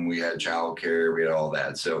room, we had childcare, we had all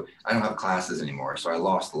that. So I don't have classes anymore. So I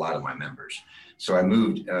lost a lot of my members. So I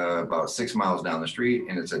moved about 6 miles down the street,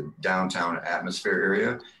 and it's a downtown atmosphere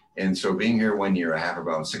area. And so being here 1 year, I have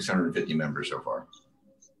about 650 members so far.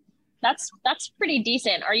 That's pretty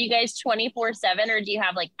decent. Are you guys 24/7, or do you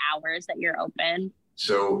have like hours that you're open?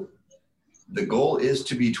 So the goal is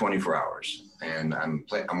to be 24 hours, and I'm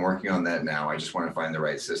working on that now. I just want to find the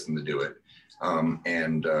right system to do it.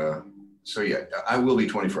 So yeah, I will be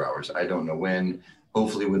 24 hours. I don't know when,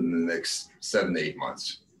 hopefully within the next 7 to 8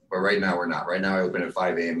 months. But right now we're not. Right now I open at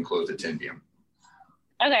 5 a.m. and close at 10 p.m.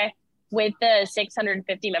 Okay. With the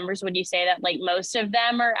 650 members, would you say that like most of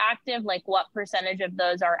them are active? Like what percentage of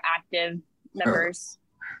those are active members?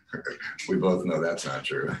 We both know that's not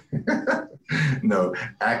true. No,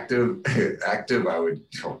 active, I would,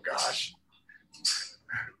 oh gosh.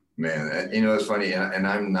 Man, it's funny, and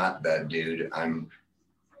I'm not that dude.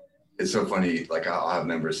 It's so funny, like I'll have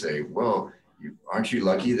members say, well, aren't you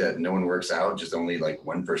lucky that no one works out, just only like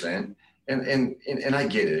 1%? And I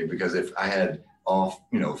get it, because if I had all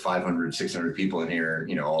 500, 600 people in here,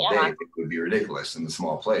 all day, it would be ridiculous in the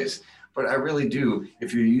small place. But I really do.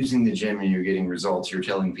 If you're using the gym and you're getting results, you're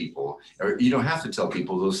telling people, or you don't have to tell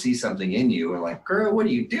people, they'll see something in you and like, girl, what are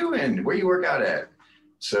you doing? Where you work out at?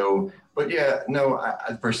 So, but yeah, no,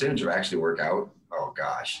 the percentage of actually work out, oh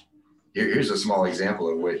gosh. Here's a small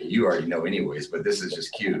example of what you already know anyways, but this is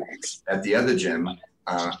just cute. At the other gym,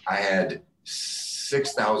 I had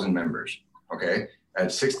 6,000 members, okay? I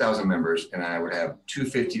had 6,000 members, and I would have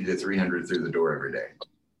 250 to 300 through the door every day.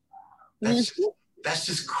 That's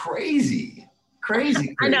just crazy.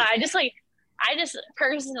 I know. I just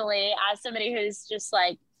personally, as somebody who's just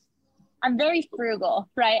like, I'm very frugal,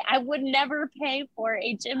 right? I would never pay for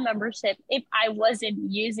a gym membership if I wasn't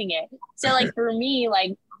using it. So like for me,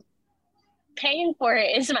 like paying for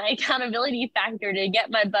it is my accountability factor to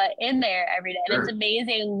get my butt in there every day. And It's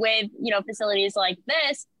amazing with, facilities like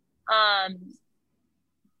this,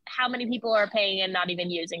 how many people are paying and not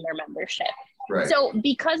even using their membership. Right. So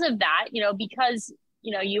because of that, because,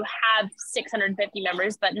 you have 650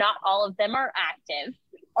 members, but not all of them are active,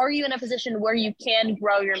 are you in a position where you can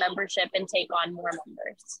grow your membership and take on more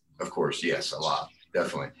members? Of course. Yes. A lot.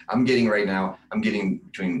 Definitely. I'm getting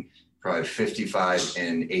between probably 55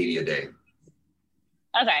 and 80 a day.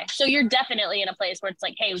 Okay. So you're definitely in a place where it's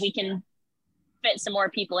like, hey, we can fit some more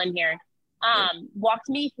people in here. Walk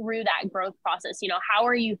me through that growth process. How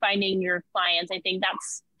are you finding your clients? I think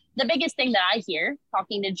that's the biggest thing that I hear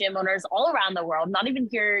talking to gym owners all around the world, not even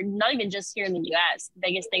just here in the US. The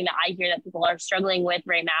biggest thing that I hear that people are struggling with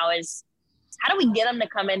right now is how do we get them to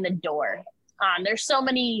come in the door? There's so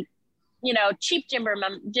many, cheap gym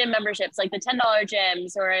memberships, like the $10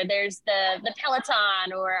 gyms, or there's the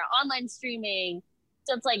Peloton or online streaming.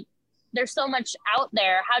 So it's like, there's so much out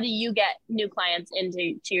there. How do you get new clients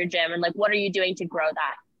into your gym, and like, what are you doing to grow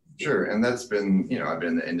that? Sure. And that's been, I've been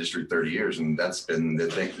in the industry 30 years, and that's been the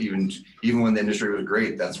thing. Even when the industry was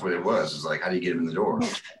great, that's what it was. It's like, how do you get them in the door?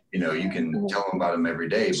 You can tell them about them every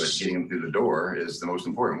day, but getting them through the door is the most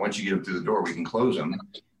important. Once you get them through the door, we can close them.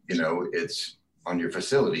 It's on your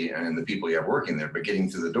facility and the people you have working there, but getting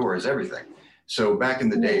through the door is everything. So back in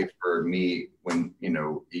the day for me, when,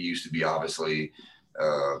 it used to be obviously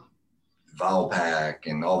Valpak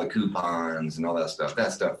and all the coupons and all that stuff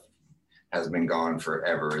has been gone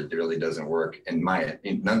forever. It really doesn't work not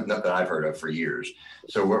that I've heard of for years.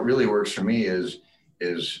 So what really works for me is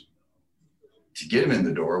to get them in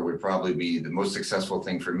the door would probably be the most successful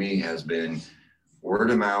thing for me has been word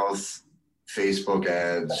of mouth, Facebook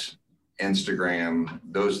ads, Instagram.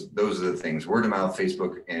 Those are the things. Word of mouth,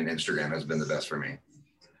 Facebook, and Instagram has been the best for me.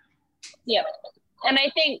 Yep. And I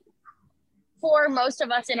think for most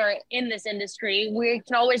of us in this industry, we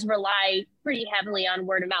can always rely pretty heavily on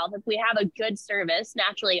word of mouth. If we have a good service,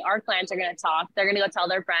 naturally our clients are going to talk. They're going to go tell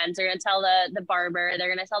their friends. They're going to tell the barber.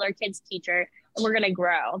 They're going to tell their kid's teacher, and we're going to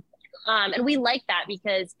grow. And we like that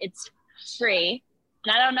because it's free.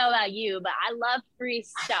 And I don't know about you, but I love free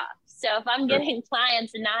stuff. So if I'm getting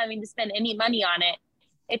clients and not having to spend any money on it,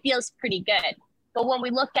 it feels pretty good. But when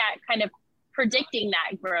we look at kind of predicting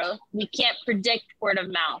that growth, we can't predict word of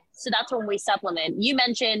mouth. So that's when we supplement. You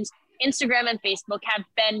mentioned Instagram and Facebook have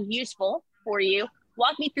been useful for you.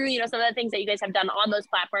 walk me through, some of the things that you guys have done on those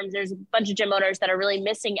platforms. There's a bunch of gym owners that are really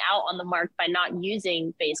missing out on the mark by not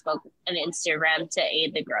using Facebook and Instagram to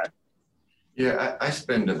aid the growth. Yeah, I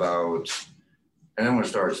spend about, and I'm going to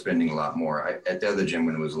start spending a lot more. At the other gym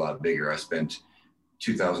when it was a lot bigger, I spent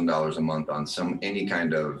 $2,000 a month on any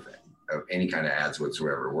kind of ads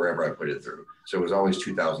whatsoever, wherever I put it through. So it was always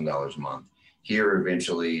 $2,000 a month. Here,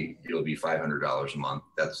 eventually, it'll be $500 a month.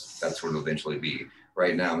 That's what it'll eventually be.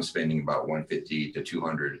 Right now, I'm spending about $150 to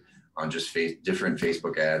 $200 on just different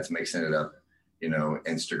Facebook ads, mixing it up,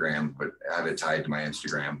 Instagram, but I have it tied to my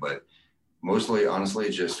Instagram. But mostly, honestly,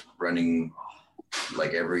 just running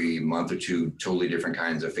like every month or two, totally different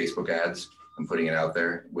kinds of Facebook ads and putting it out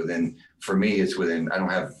there. For me, I don't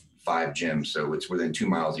have 5 gyms, so it's within 2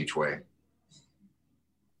 miles each way.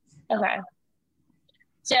 Okay.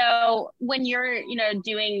 So when you're,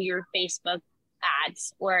 doing your Facebook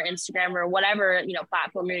ads or Instagram or whatever,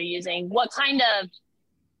 platform you're using, what kind of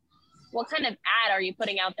ad are you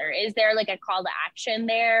putting out there? Is there like a call to action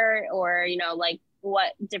there, or, like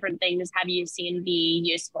what different things have you seen be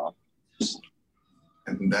useful?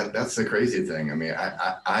 And that's the crazy thing. I mean,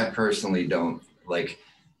 I personally don't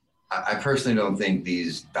think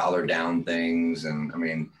these dollar down things. And I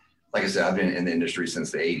mean, like I said, I've been in the industry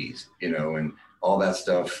since the 80s, and all that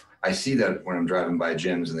stuff. I see that when I'm driving by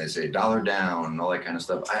gyms and they say dollar down and all that kind of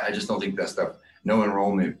stuff. I just don't think that stuff, no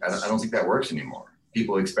enrollment, I don't think that works anymore.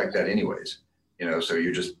 People expect that anyways, so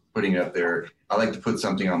you're just putting it up there. I like to put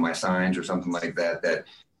something on my signs or something like that, that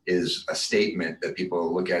is a statement that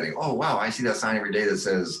people look at and, oh, wow, I see that sign every day that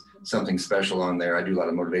says something special on there. I do a lot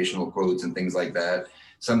of motivational quotes and things like that.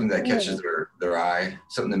 Something that catches their eye,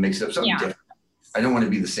 something that makes it up, something different. I don't want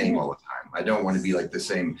to be the same all the time. I don't want to be like the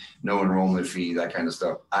same, no enrollment fee, that kind of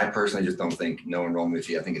stuff. I personally just don't think no enrollment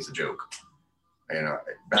fee. I think it's a joke. I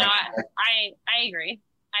agree.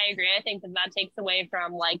 I think that takes away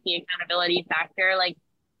from like the accountability factor. Like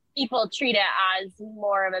people treat it as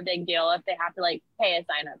more of a big deal if they have to like pay a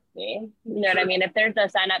sign up fee. You know what I mean? If there's no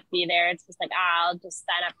sign up fee there, it's just like, I'll just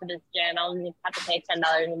sign up for this gym. I'll just have to pay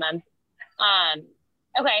 $10 a month.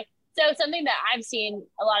 Okay. So something that I've seen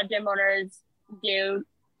a lot of gym owners do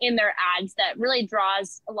in their ads that really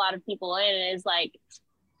draws a lot of people in is like,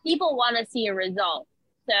 people want to see a result.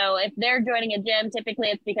 So if they're joining a gym, typically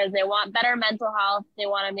it's because they want better mental health. They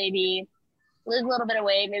want to maybe lose a little bit of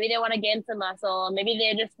weight. Maybe they want to gain some muscle. Maybe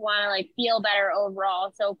they just want to like feel better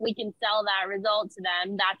overall. So if we can sell that result to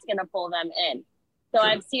them, that's going to pull them in. So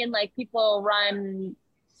I've seen like people run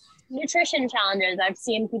nutrition challenges. I've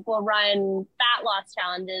seen people run fat loss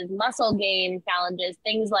challenges, muscle gain challenges,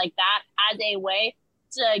 things like that as a way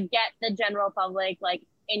to get the general public like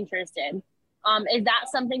interested. Is that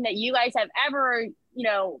something that you guys have ever,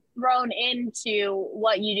 thrown into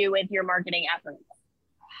what you do with your marketing efforts?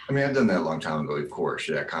 I mean, I've done that a long time ago, of course,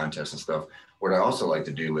 contests and stuff. What I also like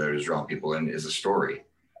to do is draw people in is a story,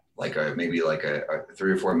 like maybe like a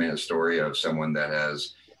 3 or 4 minute story of someone that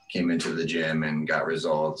has came into the gym and got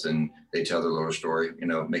results, and they tell their little story,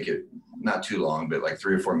 make it not too long, but like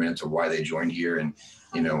 3 or 4 minutes of why they joined here and,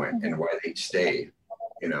 and why they stayed,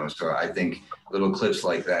 so I think little clips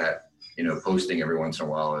like that, posting every once in a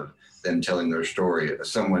while of them telling their story,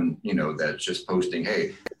 someone, that's just posting,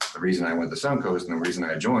 hey, the reason I went to Suncoast and the reason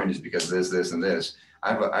I joined is because of this, and this.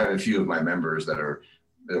 I have a few of my members that are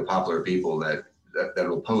popular people that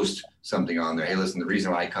will post something on there. Hey, listen, the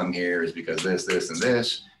reason why I come here is because this, and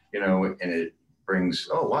this, and it brings,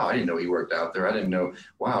 oh, wow, I didn't know he worked out there. I didn't know,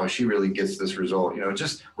 wow, she really gets this result.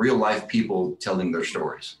 Just real life people telling their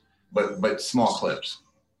stories, but small clips.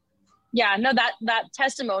 Yeah, no, that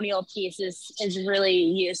testimonial piece is really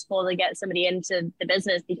useful to get somebody into the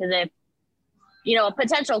business, because if, a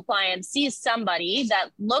potential client sees somebody that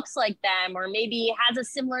looks like them or maybe has a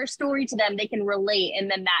similar story to them, they can relate,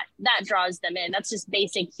 and then that draws them in. That's just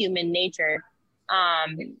basic human nature.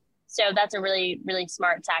 So that's a really, really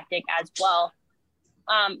smart tactic as well.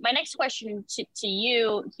 My next question to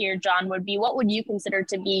you here, John, would be, what would you consider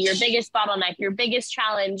to be your biggest bottleneck, your biggest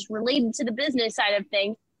challenge related to the business side of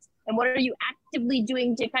things? And what are you actively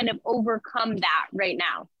doing to kind of overcome that right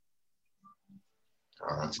now?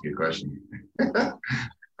 Oh, that's a good question.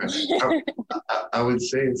 I would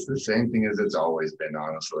say it's the same thing as it's always been,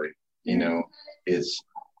 honestly.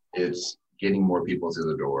 It's getting more people to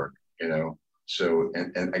the door, So,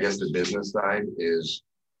 and I guess the business side is,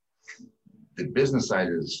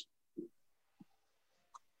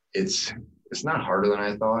 it's not harder than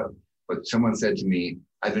I thought, but someone said to me,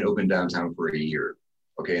 I've been open downtown for a year.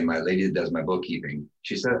 Okay. And my lady that does my bookkeeping,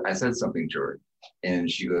 I said something to her, and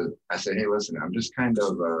she goes, I said, hey, listen, I'm just kind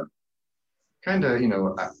of,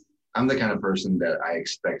 I'm the kind of person that I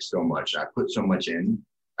expect so much. I put so much in.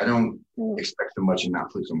 I don't expect so much and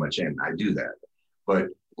not put so much in. I do that. But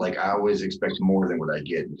like, I always expect more than what I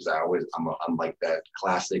get, because I'm like that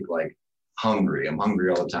classic, like, hungry. I'm hungry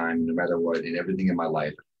all the time, no matter what, in everything in my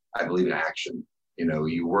life. I believe in action. You know,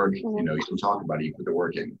 you work, you know, you can talk about it, you put the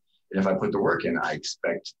work in. And if I put the work in, I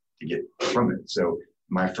expect to get from it. So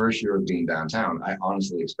my first year of being downtown, I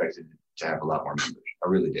honestly expected to have a lot more members. I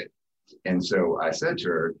really did. And so I said to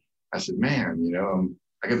her, I said, man, you know,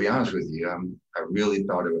 I gotta be honest with you. I really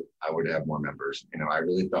thought I would have more members. You know, I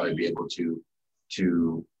really thought I'd be able to,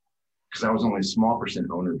 because I was only a small percent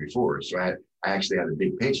owner before. So I actually had a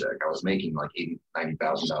big paycheck. I was making like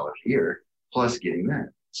 $90,000 a year plus getting that.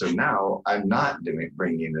 So now I'm not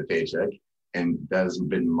bringing in the paycheck, and that has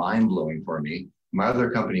been mind blowing for me. My other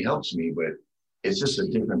company helps me, but it's just a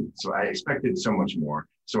different, so I expected so much more.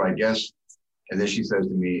 So I guess, and then she says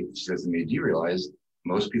to me, do you realize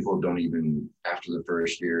most people don't even, after the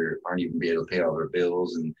first year, aren't even be able to pay all their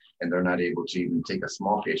bills, and they're not able to even take a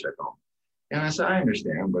small paycheck home. And I said, I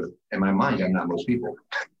understand, but in my mind, I'm not most people.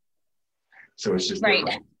 So it's just right.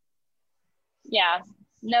 different. Yeah.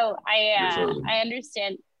 No, I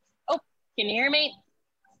understand. Oh, can you hear me?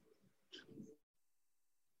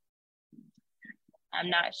 I'm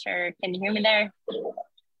not sure. Can you hear me there?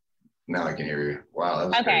 Now I can hear you. Wow, that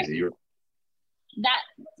was crazy.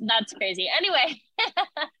 That's crazy. Anyway,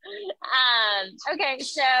 okay,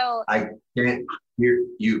 so I can't hear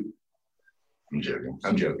you. I'm joking.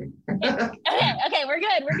 Okay, we're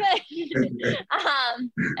good.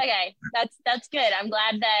 Okay, that's good. I'm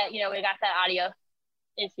glad that, you know, we got that audio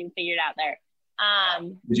issue figured out there.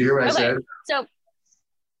 Did you hear what I said? So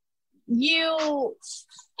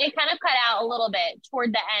it kind of cut out a little bit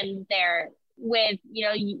toward the end there with, you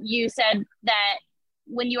know, you said that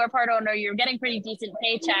when you were part owner, you're getting pretty decent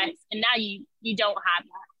paychecks, and now you don't have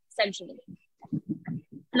that, essentially.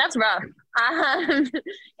 And that's rough.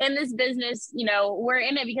 In this business, you know, we're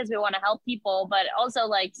in it because we want to help people, but also,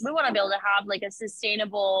 like, we want to be able to have like a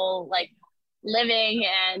sustainable, like, living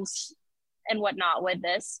and whatnot with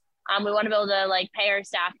this. We want to be able to, like, pay our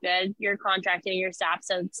staff good. You're contracting your staff,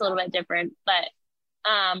 so it's a little bit different. But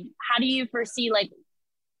how do you foresee, like,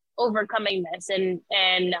 overcoming this and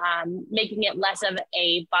making it less of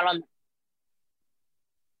a bottleneck?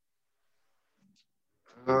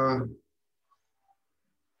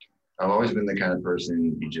 I've always been the kind of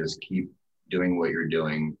person, you just keep doing what you're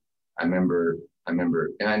doing. I remember,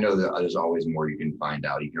 and I know that there's always more you can find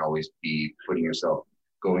out. You can always be putting yourself,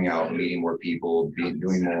 going out, meeting more people,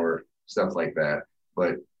 doing more stuff like that.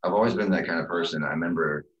 But I've always been that kind of person. I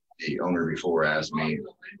remember the owner before asked me,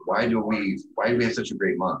 why do we have such a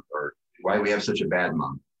great month? Or why do we have such a bad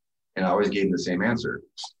month? And I always gave him the same answer.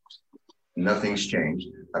 Nothing's changed.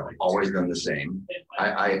 I've always done the same.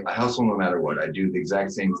 I hustle no matter what. I do the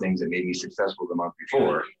exact same things that made me successful the month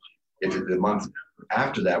before. If the month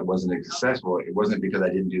after that wasn't successful, it wasn't because I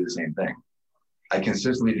didn't do the same thing. I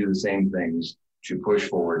consistently do the same things to push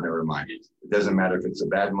forward, never mind. It doesn't matter if it's a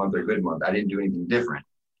bad month or a good month. I didn't do anything different.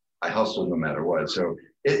 I hustled no matter what. So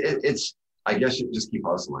it's, I guess you just keep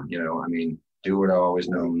hustling, you know, I mean, do what I've always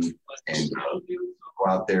known, and go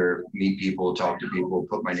out there, meet people, talk to people,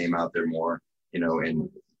 put my name out there more, you know. And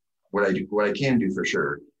what I can do for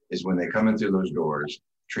sure is when they come in through those doors,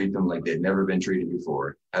 treat them like they'd never been treated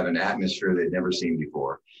before, have an atmosphere they'd never seen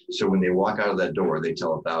before. So when they walk out of that door, they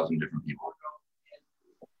tell 1,000 different people.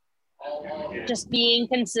 Just being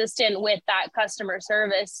consistent with that customer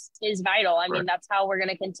service is vital. I mean, that's how we're going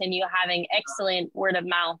to continue having excellent word of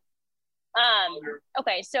mouth.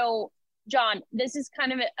 Okay, so John, this is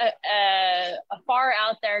kind of a far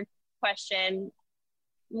out there question,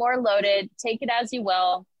 more loaded, take it as you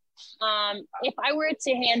will. If I were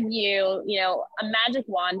to hand you, you know, a magic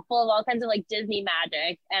wand full of all kinds of like Disney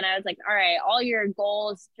magic, and I was like, all right, all your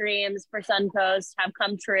goals, dreams for Suncoast have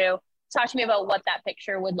come true. Talk to me about what that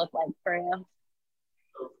picture would look like for you.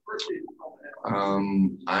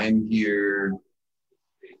 I'm here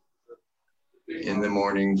in the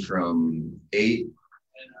morning from 8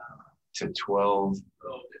 to 12,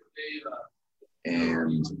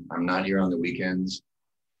 and I'm not here on the weekends,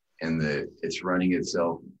 and it's running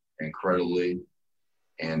itself incredibly,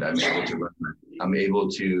 and I'm able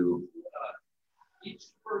to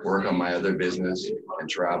work on my other business and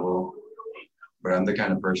travel. But I'm the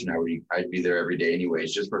kind of person I'd be there every day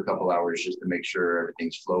anyways, just for a couple hours, just to make sure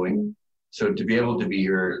everything's flowing. So to be able to be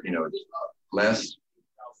here, you know, less,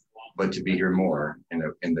 but to be here more in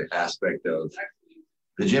the aspect of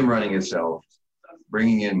the gym running itself,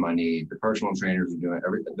 bringing in money, the personal trainers are doing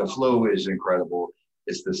everything. The flow is incredible.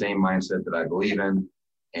 It's the same mindset that I believe in,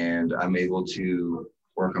 and I'm able to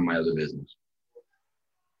work on my other business.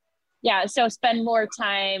 Yeah. So spend more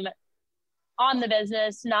time on the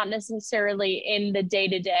business, not necessarily in the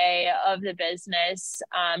day-to-day of the business,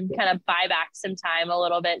 kind of buy back some time a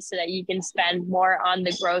little bit so that you can spend more on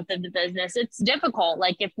the growth of the business. It's difficult.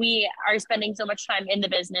 Like if we are spending so much time in the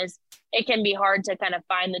business, it can be hard to kind of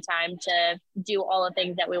find the time to do all the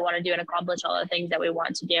things that we want to do and accomplish all the things that we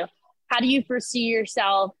want to do. How do you foresee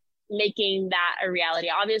yourself making that a reality?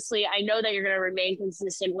 Obviously, I know that you're going to remain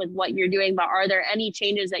consistent with what you're doing, but are there any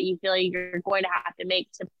changes that you feel like you're going to have to make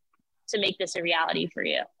to make this a reality for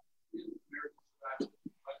you?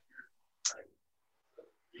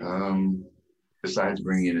 Besides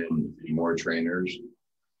bringing in more trainers,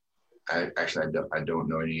 I don't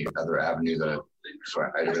know any other avenue so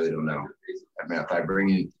I really don't know. I mean,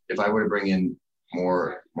 if I were to bring in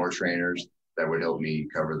more trainers, that would help me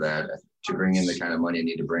cover that. To bring in the kind of money I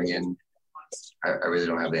need to bring in, I really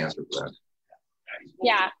don't have the answer for that.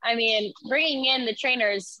 Yeah, I mean, bringing in the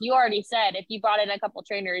trainers, you already said if you brought in a couple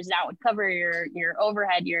trainers, that would cover your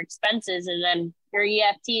overhead, your expenses, and then your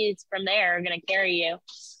EFTs from there are going to carry you.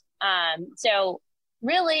 So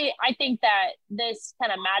really, I think that this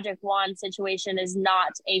kind of magic wand situation is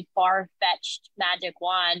not a far-fetched magic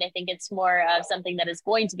wand. I think it's more of something that is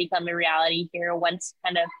going to become a reality here once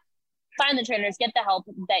kind of find the trainers, get the help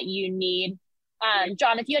that you need.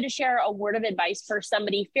 John, if you had to share a word of advice for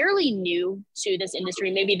somebody fairly new to this industry,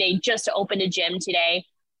 maybe they just opened a gym today,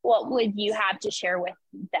 what would you have to share with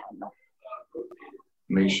them?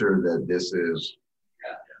 Make sure that this is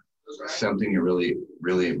something you're really,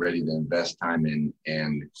 really ready to invest time in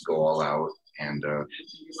and go all out. And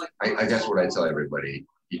I guess what I tell everybody,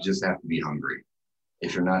 you just have to be hungry.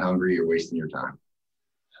 If you're not hungry, you're wasting your time.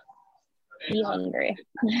 Be hungry.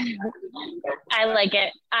 I like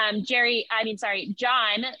it.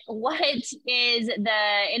 John, what is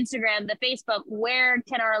the Instagram, the Facebook? Where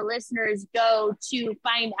can our listeners go to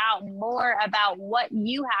find out more about what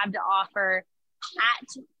you have to offer at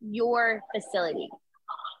your facility?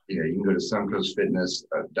 Yeah, you can go to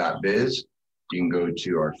suncoastfitness.biz. You can go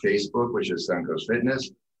to our Facebook, which is Suncoast Fitness,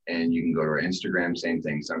 and you can go to our Instagram, same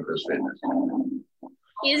thing, Suncoast Fitness.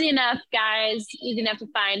 Easy enough, guys. Easy enough to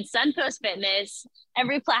find. Suncoast Fitness,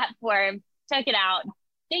 every platform. Check it out.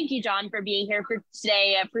 Thank you, John, for being here for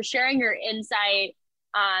today, for sharing your insight.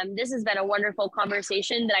 This has been a wonderful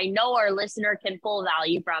conversation that I know our listener can pull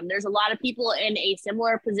value from. There's a lot of people in a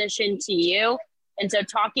similar position to you. And so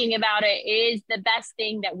talking about it is the best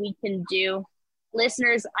thing that we can do.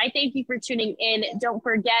 Listeners, I thank you for tuning in. Don't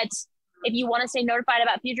forget, if you want to stay notified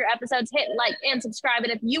about future episodes, hit like and subscribe.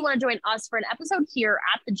 And if you want to join us for an episode here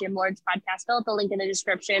at the Gym Lords Podcast, fill out the link in the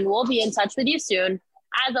description. We'll be in touch with you soon.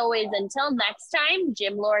 As always, until next time,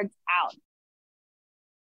 Gym Lords out.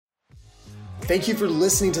 Thank you for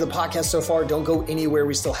listening to the podcast so far. Don't go anywhere.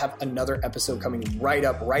 We still have another episode coming right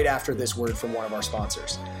after this word from one of our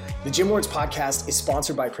sponsors. The Gym Lords podcast is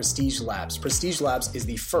sponsored by Prestige Labs. Prestige Labs is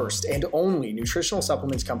the first and only nutritional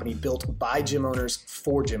supplements company built by gym owners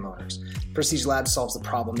for gym owners. Prestige Labs solves the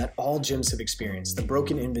problem that all gyms have experienced: the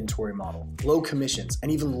broken inventory model, low commissions,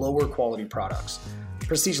 and even lower quality products.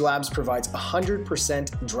 Prestige Labs provides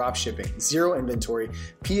 100% drop shipping, zero inventory,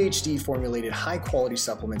 PhD formulated high quality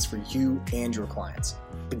supplements for you and your clients.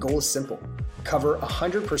 The goal is simple: cover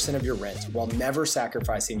 100% of your rent while never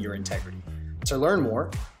sacrificing your integrity. To learn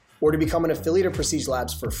more, or to become an affiliate of Prestige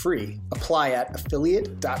Labs for free, apply at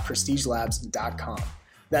affiliate.prestigelabs.com.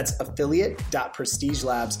 That's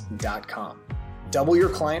affiliate.prestigelabs.com. Double your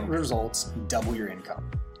client results, double your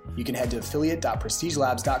income. You can head to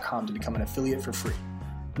affiliate.prestigelabs.com to become an affiliate for free.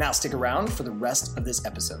 Now stick around for the rest of this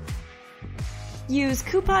episode. Use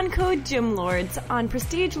coupon code GYMLORDS on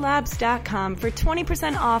prestigelabs.com for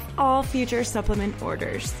 20% off all future supplement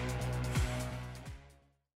orders.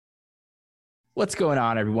 What's going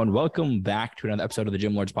on, everyone? Welcome back to another episode of the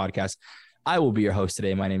Gym Lords Podcast. I will be your host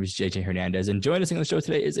today. My name is JJ Hernandez, and joining us on the show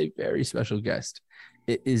today is a very special guest.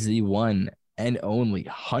 It is the one and only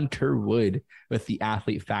Hunter Wood with the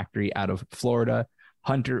Athlete Factory out of Florida.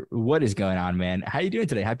 Hunter, what is going on, man? How you doing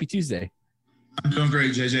today? Happy Tuesday. I'm doing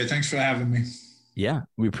great, JJ. Thanks for having me. Yeah,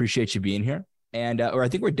 we appreciate you being here. And I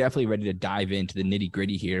think we're definitely ready to dive into the nitty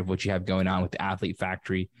gritty here of what you have going on with the Athlete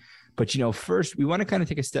Factory. But, first, we want to kind of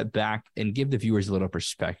take a step back and give the viewers a little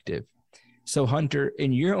perspective. So, Hunter,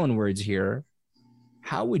 in your own words here,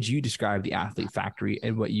 how would you describe the Athlete Factory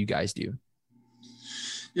and what you guys do?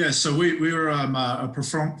 Yeah, so we were a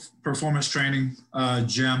performance training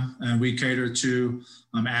gym, and we cater to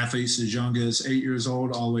athletes as young as 8 years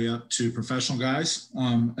old all the way up to professional guys,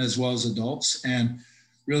 as well as adults. And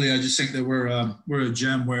really, I just think that we're a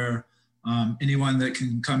gym where anyone that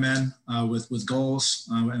can come in with goals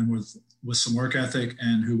and with some work ethic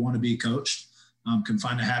and who want to be coached can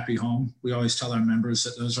find a happy home. We always tell our members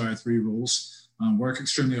that those are our 3 rules. Work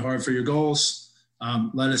extremely hard for your goals.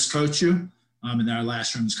 Let us coach you. And our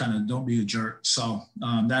last room is kind of don't be a jerk. So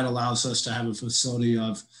that allows us to have a facility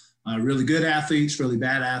of really good athletes, really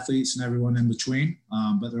bad athletes, and everyone in between.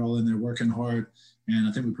 But they're all in there working hard. And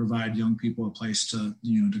I think we provide young people a place to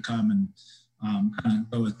come and kind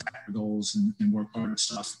of go with their goals and work hard at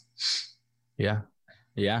stuff. Yeah.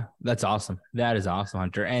 Yeah. That's awesome. That is awesome,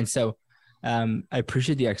 Hunter. And so I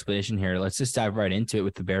appreciate the explanation here. Let's just dive right into it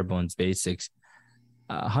with the bare bones basics.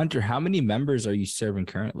 Hunter, how many members are you serving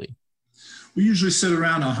currently? We usually sit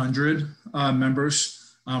around 100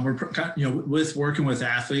 members. We're with working with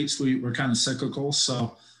athletes, we're kind of cyclical.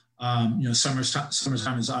 So,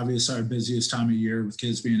 summertime is obviously our busiest time of year with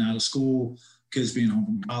kids being out of school, kids being home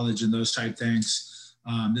from college and those type things.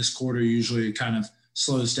 This quarter usually kind of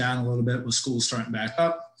slows down a little bit with school starting back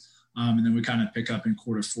up. And then we kind of pick up in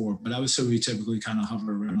quarter 4. But I would say we typically kind of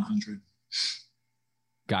hover around 100.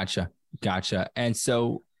 Gotcha. And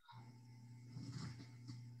so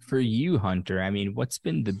for you, Hunter, I mean, what's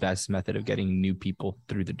been the best method of getting new people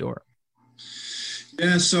through the door?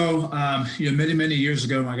 Yeah, so, many years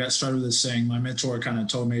ago when I got started with this thing, my mentor kind of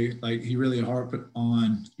told me, like, he really harped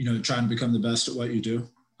on, trying to become the best at what you do.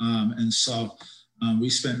 And so we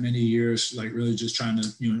spent many years, like, really just trying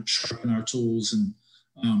to, sharpen our tools and,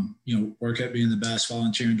 work at being the best,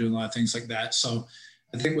 volunteering, doing a lot of things like that. So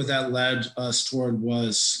I think what that led us toward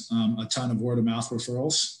was a ton of word of mouth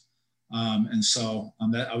referrals. And so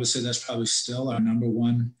that I would say that's probably still our number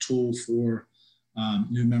one tool for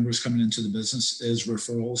new members coming into the business is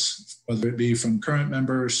referrals, whether it be from current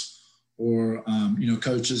members or,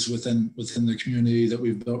 coaches within the community that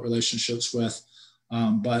we've built relationships with.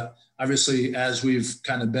 But obviously, as we've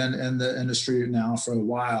kind of been in the industry now for a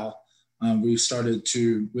while, we've started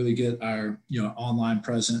to really get our, online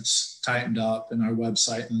presence tightened up and our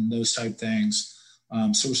website and those type things.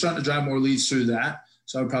 So we're starting to drive more leads through that.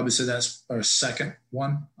 So I would probably say that's our second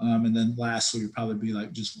one. And then lastly would probably be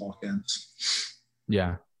like just walk-ins.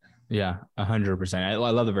 Yeah. 100%. I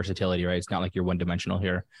love the versatility, right? It's not like you're one dimensional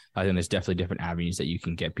here. I think there's definitely different avenues that you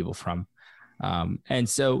can get people from. And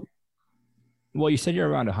so, well, you said you're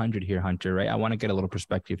around 100 here, Hunter, right? I want to get a little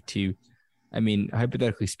perspective too. I mean,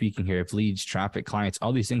 hypothetically speaking here, if leads, traffic, clients,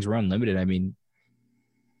 all these things were unlimited, I mean,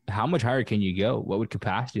 how much higher can you go? What would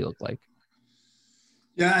capacity look like?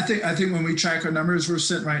 Yeah, I think when we track our numbers, we're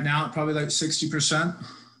sitting right now at probably like 60%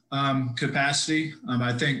 capacity.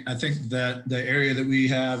 I think that the area that we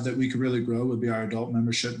have that we could really grow would be our adult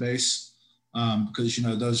membership base, because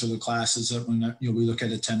those are the classes that when we look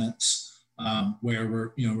at attendance where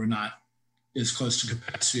we're not as close to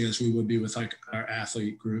capacity as we would be with like our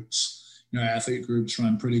athlete groups. Athlete groups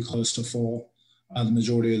run pretty close to full the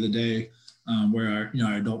majority of the day, where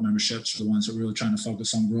our adult memberships are the ones that we're really trying to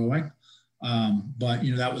focus on growing. But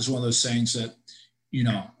that was one of those things that,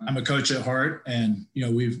 I'm a coach at heart and,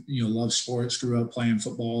 we've, loved sports, grew up playing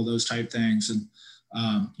football, those type things. And,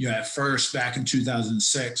 at first back in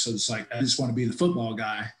 2006, so it's like, I just want to be the football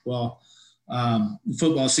guy. Well, the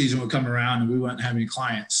football season would come around and we wouldn't have any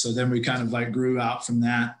clients. So then we kind of like grew out from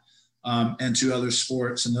that, into other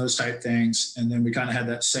sports and those type things. And then we kind of had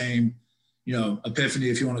that same, epiphany,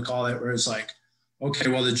 if you want to call it, where it's like, okay,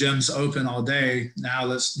 well, the gym's open all day. Now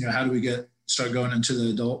let's, how do we start going into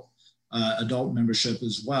the adult membership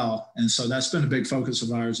as well? And so that's been a big focus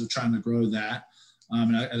of ours of trying to grow that.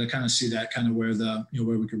 And I kind of see that kind of where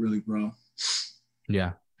where we could really grow.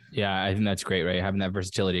 Yeah. I think that's great, right? Having that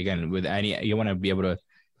versatility again with you want to be able to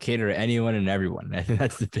cater to anyone and everyone. I think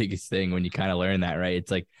that's the biggest thing when you kind of learn that, right? It's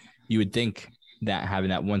like, you would think that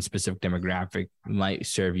having that one specific demographic might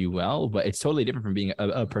serve you well, but it's totally different from being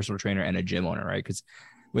a personal trainer and a gym owner, right? Because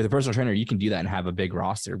with a personal trainer, you can do that and have a big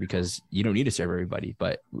roster because you don't need to serve everybody.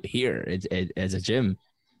 But here, as a gym,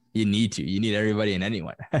 you need everybody and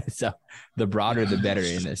anyone. So the broader, the better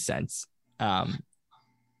in this sense.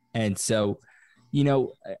 And so,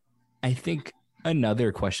 I think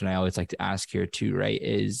another question I always like to ask here too, right,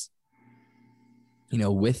 is,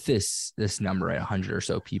 with this number at 100 or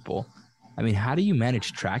so people, I mean, how do you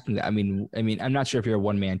manage tracking that? I mean, I'm not sure if you're a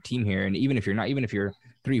one-man team here, and even if you're not, even if you're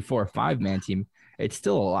 3, 4, 5-man team, it's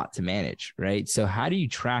still a lot to manage, right? So how do you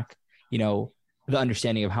track, the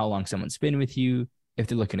understanding of how long someone's been with you, if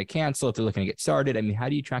they're looking to cancel, if they're looking to get started? I mean, how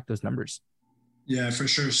do you track those numbers? Yeah, for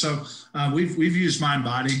sure. So we've used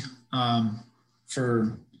MindBody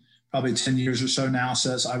for probably 10 years or so now. So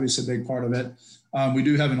that's obviously a big part of it. We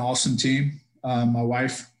do have an awesome team. My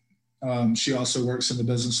wife She also works in the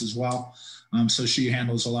business as well. So she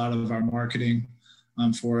handles a lot of our marketing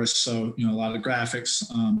for us. So, a lot of graphics,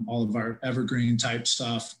 all of our evergreen type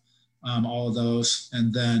stuff, all of those.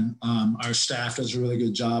 And then our staff does a really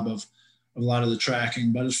good job of a lot of the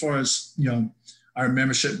tracking. But as far as, our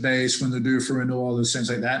membership base, when they're due for renewal, all those things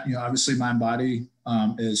like that, obviously MindBody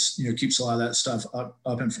is, keeps a lot of that stuff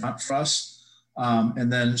up in front for us.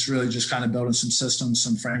 And then it's really just kind of building some systems,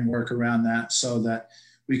 some framework around that so that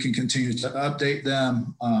we can continue to update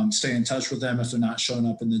them, stay in touch with them if they're not showing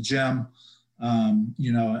up in the gym,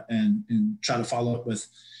 and try to follow up with,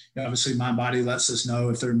 obviously MindBody lets us know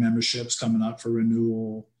if their membership's coming up for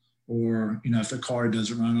renewal or, if the card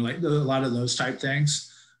doesn't run, or like a lot of those type things.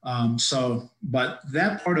 But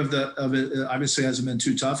that part of it obviously hasn't been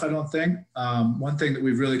too tough, I don't think. One thing that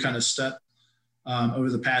we've really kind of stepped over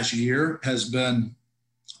the past year has been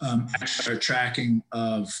actually our tracking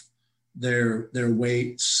of their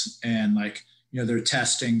weights and their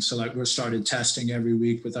testing. So we're started testing every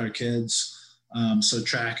week with our kids. So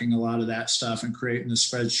tracking a lot of that stuff and creating the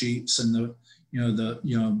spreadsheets and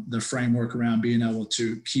the framework around being able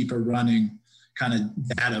to keep a running kind of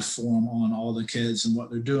data form on all the kids and what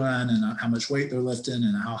they're doing and how much weight they're lifting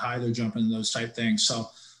and how high they're jumping and those type things. So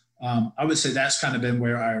I would say that's kind of been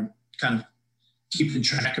where our kind of keeping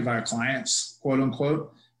track of our clients, quote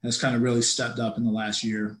unquote, has kind of really stepped up in the last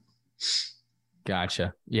year.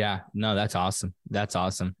 Gotcha. Yeah, no, that's awesome. That's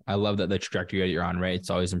awesome. I love that the trajectory that you're on, right? It's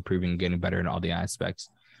always improving, getting better in all the aspects.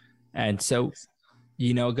 And so,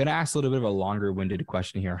 going to ask a little bit of a longer winded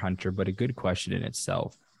question here, Hunter, but a good question in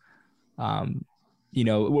itself.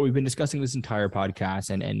 What we've been discussing this entire podcast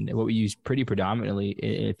and what we use pretty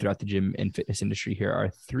predominantly throughout the gym and fitness industry here are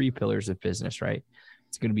 3 pillars of business, right?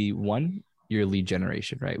 It's going to be 1, your lead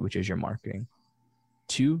generation, right? Which is your marketing.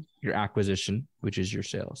 2, your acquisition, which is your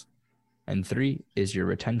sales. And 3 is your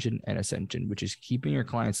retention and ascension, which is keeping your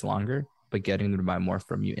clients longer, but getting them to buy more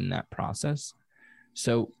from you in that process.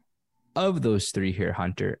 So of those 3 here,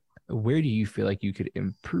 Hunter, where do you feel like you could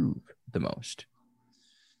improve the most?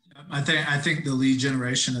 I think the lead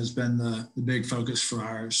generation has been the big focus for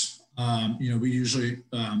ours. We usually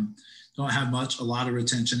don't have a lot of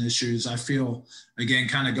retention issues. I feel, again,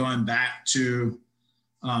 kind of going back to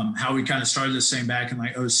how we kind of started this thing back in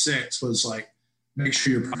 2006 was make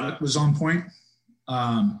sure your product was on point.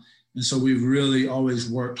 And so we've really always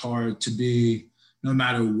worked hard to be, no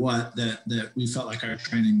matter what, that we felt like our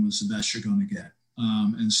training was the best you're going to get.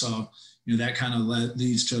 And so, that kind of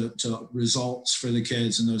leads to results for the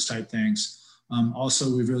kids and those type things.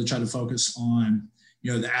 Also, we've really tried to focus on,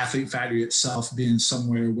 the athlete factory itself being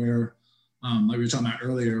somewhere where, like we were talking about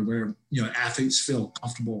earlier, where, athletes feel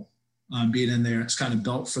comfortable being in there. It's kind of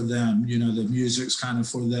built for them. The music's kind of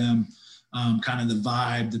for them, kind of the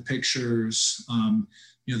vibe, the pictures,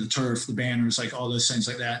 the turf, the banners, all those things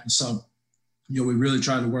like that. And so, we really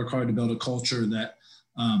try to work hard to build a culture that,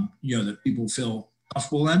 that people feel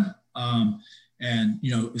comfortable in. And,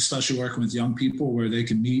 especially working with young people where they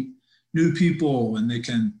can meet new people and they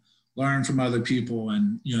can learn from other people.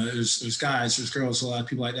 And, there's guys, there's girls, a lot of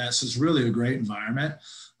people like that. So it's really a great environment.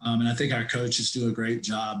 And I think our coaches do a great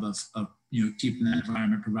job of keeping that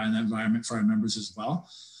environment, providing that environment for our members as well.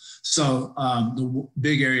 So the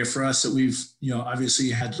big area for us that we've, obviously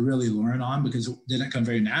had to really learn on because it didn't come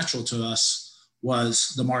very natural to us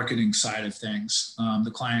was the marketing side of things, the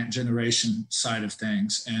client generation side of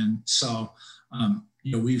things. And so,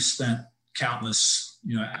 we've spent countless,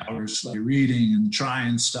 hours reading and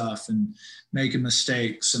trying stuff and making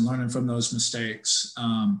mistakes and learning from those mistakes.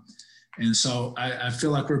 And so I feel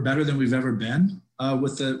like we're better than we've ever been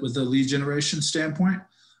with the lead generation standpoint.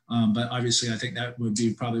 But obviously I think that would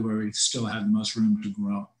be probably where we still have the most room to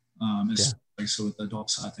grow. So with the adult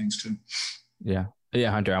side of things too. Yeah. Yeah,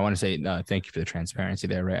 Hunter, I want to say thank you for the transparency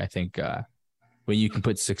there, right? I think when you can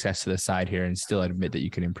put success to the side here and still admit that you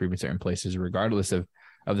can improve in certain places, regardless of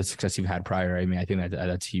the success you've had prior, I mean, I think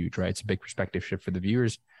that's huge, right? It's a big perspective shift for the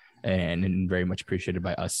viewers and very much appreciated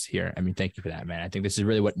by us here. I mean, thank you for that, man. I think this is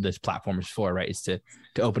really what this platform is for, right? Is to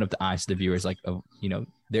open up the eyes to the viewers,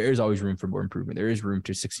 there is always room for more improvement. There is room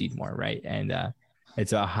to succeed more, right? And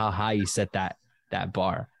it's about how high you set that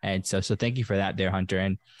bar. And so thank you for that there, Hunter.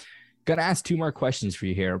 And gonna ask 2 more questions for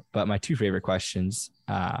you here, but my 2 favorite questions,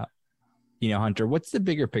 Hunter, what's the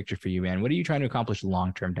bigger picture for you, man? What are you trying to accomplish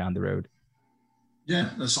long-term down the road? Yeah,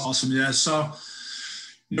 that's awesome. Yeah. So,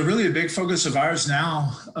 really a big focus of ours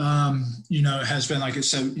now, has been, like I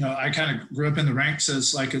said, I kind of grew up in the ranks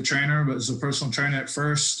as a trainer, but as a personal trainer at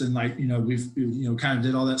first. And we've kind of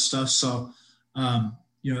did all that stuff. So,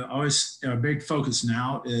 always our big focus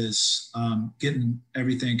now is getting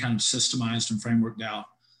everything kind of systemized and frameworked out.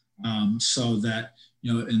 so that,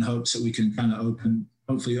 in hopes that we can kind of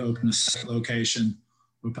hopefully open a second location,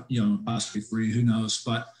 or, possibly 3, who knows,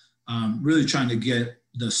 but really trying to get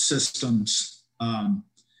the systems,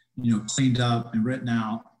 cleaned up and written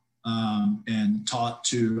out, and taught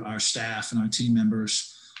to our staff and our team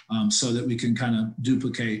members, so that we can kind of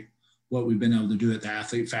duplicate what we've been able to do at the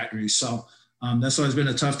Athlete Factory. So that's always been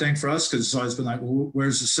a tough thing for us, because it's always been like, well,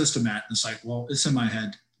 where's the system at? And it's like, well, it's in my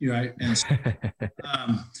head, right? And so,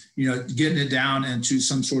 getting it down into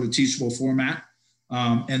some sort of teachable format.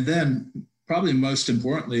 And then probably most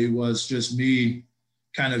importantly was just me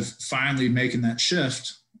kind of finally making that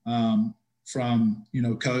shift from,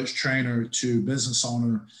 coach, trainer to business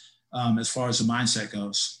owner, as far as the mindset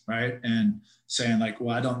goes, right? And saying like,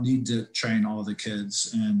 well, I don't need to train all the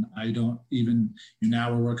kids, and I don't even, now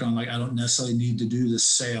we're working on like, I don't necessarily need to do the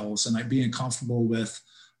sales, and like being comfortable with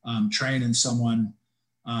training someone,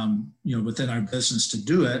 within our business to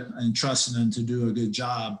do it, and trusting them to do a good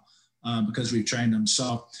job, because we've trained them.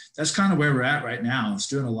 So that's kind of where we're at right now. It's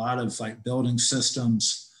doing a lot of like building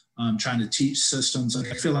systems, trying to teach systems. Like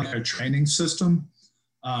I feel like our training system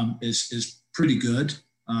is pretty good.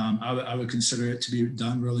 I would consider it to be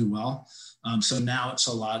done really well. So now it's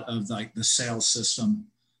a lot of like the sales system,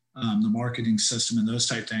 the marketing system, and those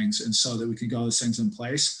type things. And so that we can get all those things in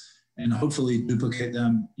place and hopefully duplicate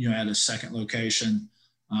them, at a second location.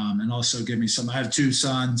 And also give me I have 2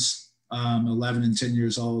 sons, 11 and 10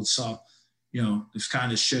 years old. So, it's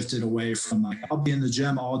kind of shifted away from like, I'll be in the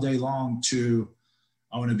gym all day long to,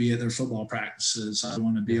 I want to be at their football practices. I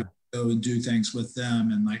want to be able to go and do things with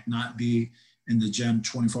them, and like not be in the gym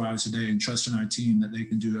 24 hours a day, and trusting our team that they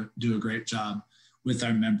can do a great job with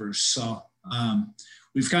our members. So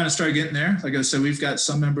we've kind of started getting there. Like I said, we've got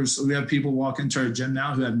some members, we have people walk into our gym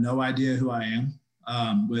now who have no idea who I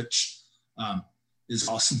am, which is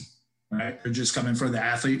awesome, right? They're just coming for the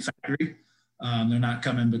Athlete Factory. They're not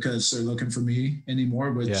coming because they're looking for me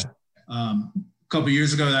anymore, which a couple of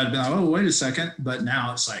years ago that'd been like, oh, wait a second. But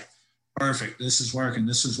now it's like, perfect. This is working.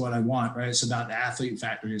 This is what I want, right? It's about the Athlete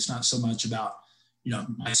Factory. It's not so much about,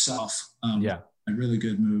 myself. A really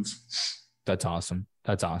good move. That's awesome.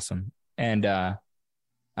 And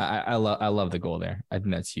I love the goal there. I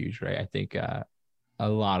think that's huge, right? I think a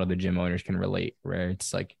lot of the gym owners can relate, where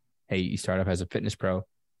it's like, hey, you start off as a fitness pro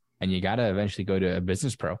and you got to eventually go to a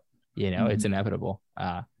business pro, it's inevitable.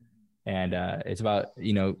 And it's about,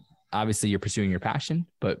 obviously you're pursuing your passion,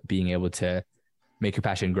 but being able to make your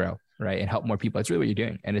passion grow, right? And help more people. That's really what you're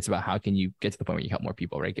doing. And it's about how can you get to the point where you help more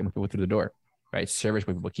people, right? Get more people through the door, right? Service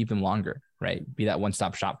more people, keep them longer, right? Be that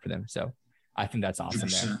one-stop shop for them. So I think that's awesome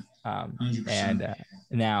 100%. there. And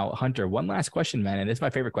now, Hunter, one last question, man. And this is my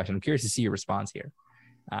favorite question. I'm curious to see your response here.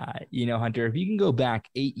 Hunter, if you can go back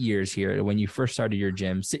 8 years here when you first started your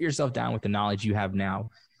gym, sit yourself down with the knowledge you have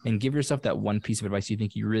now and give yourself that one piece of advice you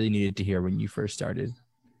think you really needed to hear when you first started,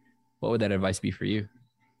 what would that advice be for you?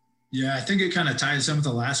 Yeah, I think it kind of ties in with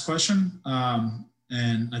the last question.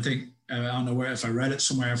 And I think, I don't know if I read it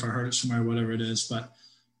somewhere, if I heard it somewhere, whatever it is, but,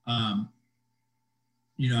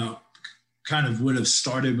 kind of would have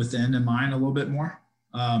started with the end in mind a little bit more.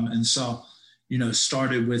 And so,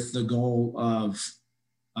 started with the goal of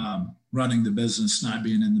running the business, not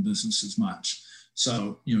being in the business as much.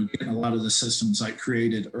 So, getting a lot of the systems like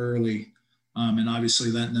created early, and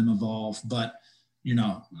obviously letting them evolve. But,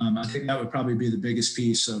 I think that would probably be the biggest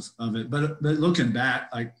piece of it. But looking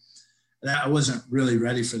back, like that, I wasn't really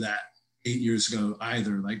ready for that 8 years ago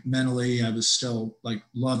either. Like mentally, I was still like,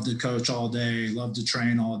 loved to coach all day, loved to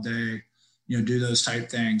train all day, do those type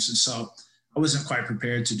things. And so I wasn't quite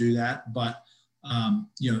prepared to do that. But,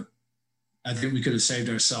 I think we could have saved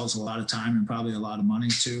ourselves a lot of time and probably a lot of money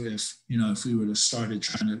too, if we would have started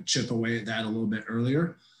trying to chip away at that a little bit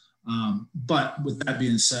earlier. But with that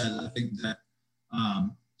being said, I think that,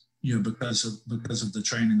 because of the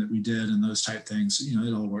training that we did and those type things,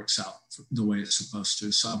 it all works out the way it's supposed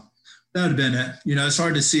to. So that would have been it. It's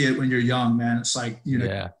hard to see it when you're young, man. It's like,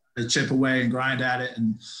 to chip away and grind at it.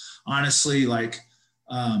 And honestly, like,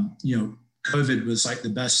 COVID was like the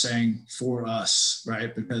best thing for us,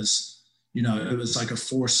 right? Because, it was like a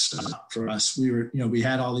forced stop for us. We were, we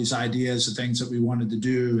had all these ideas of things that we wanted to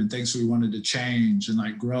do and things we wanted to change and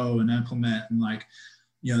like grow and implement and like,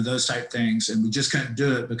 those type things. And we just couldn't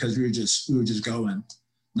do it because we were just going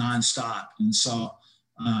nonstop. And so,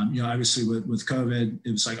 obviously with COVID,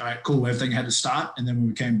 it was like, all right, cool. Everything had to stop. And then when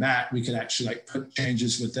we came back, we could actually like put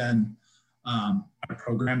changes within our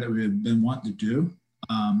program that we had been wanting to do.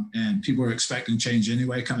 And people were expecting change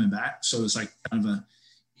anyway coming back. So it was like kind of a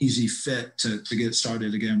easy fit to get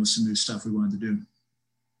started again with some new stuff we wanted to do.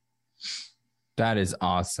 That is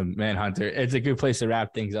awesome, man, Hunter. It's a good place to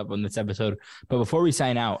wrap things up on this episode. But before we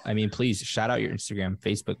sign out, I mean, please shout out your Instagram,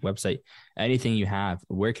 Facebook, website, anything you have.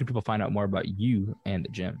 Where can people find out more about you and the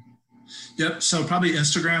gym? Yep. So probably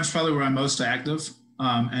Instagram is probably where I'm most active.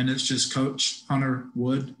 And it's just Coach Hunter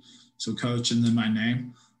Wood. So Coach and then my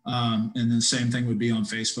name. And then same thing would be on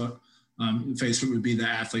Facebook. Facebook would be the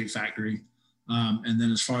Athlete Factory. And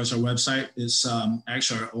then as far as our website, it's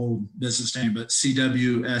actually our old business name, but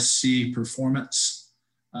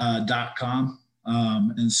cwscperformance.com.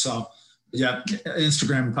 And so, yeah,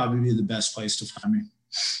 Instagram would probably be the best place to find me.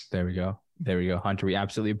 There we go. Hunter, we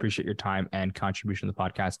absolutely appreciate your time and contribution to the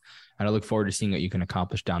podcast. And I look forward to seeing what you can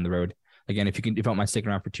accomplish down the road. Again, if you don't mind sticking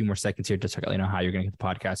around for 2 more seconds here, just to let you know how you're going to get the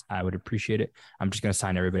podcast, I would appreciate it. I'm just going to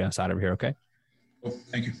sign everybody else out over here. Okay. Cool.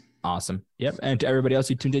 Thank you. Awesome. Yep. And to everybody else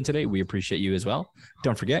who tuned in today, we appreciate you as well.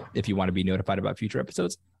 Don't forget, if you want to be notified about future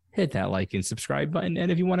episodes, hit that like and subscribe button.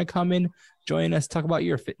 And if you want to come in, join us, talk about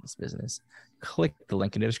your fitness business, click the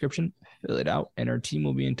link in the description, fill it out, and our team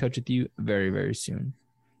will be in touch with you very, very soon.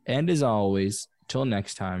 And as always, till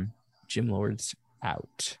next time, Gym Lords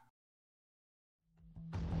out.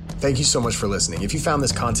 Thank you so much for listening. If you found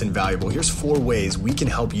this content valuable, here's 4 ways we can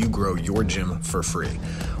help you grow your gym for free.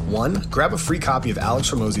 1, grab a free copy of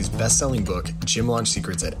Alex Hormozi's best-selling book, Gym Launch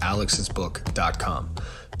Secrets, at alexsbook.com.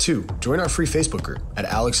 2, join our free Facebook group at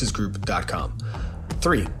alexsgroup.com.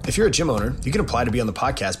 3, if you're a gym owner, you can apply to be on the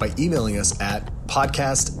podcast by emailing us at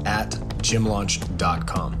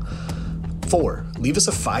podcast@gymlaunch.com. 4, leave us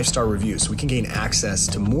a 5-star review so we can gain access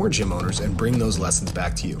to more gym owners and bring those lessons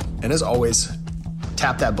back to you. And as always,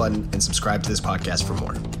 tap that button and subscribe to this podcast for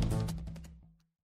more.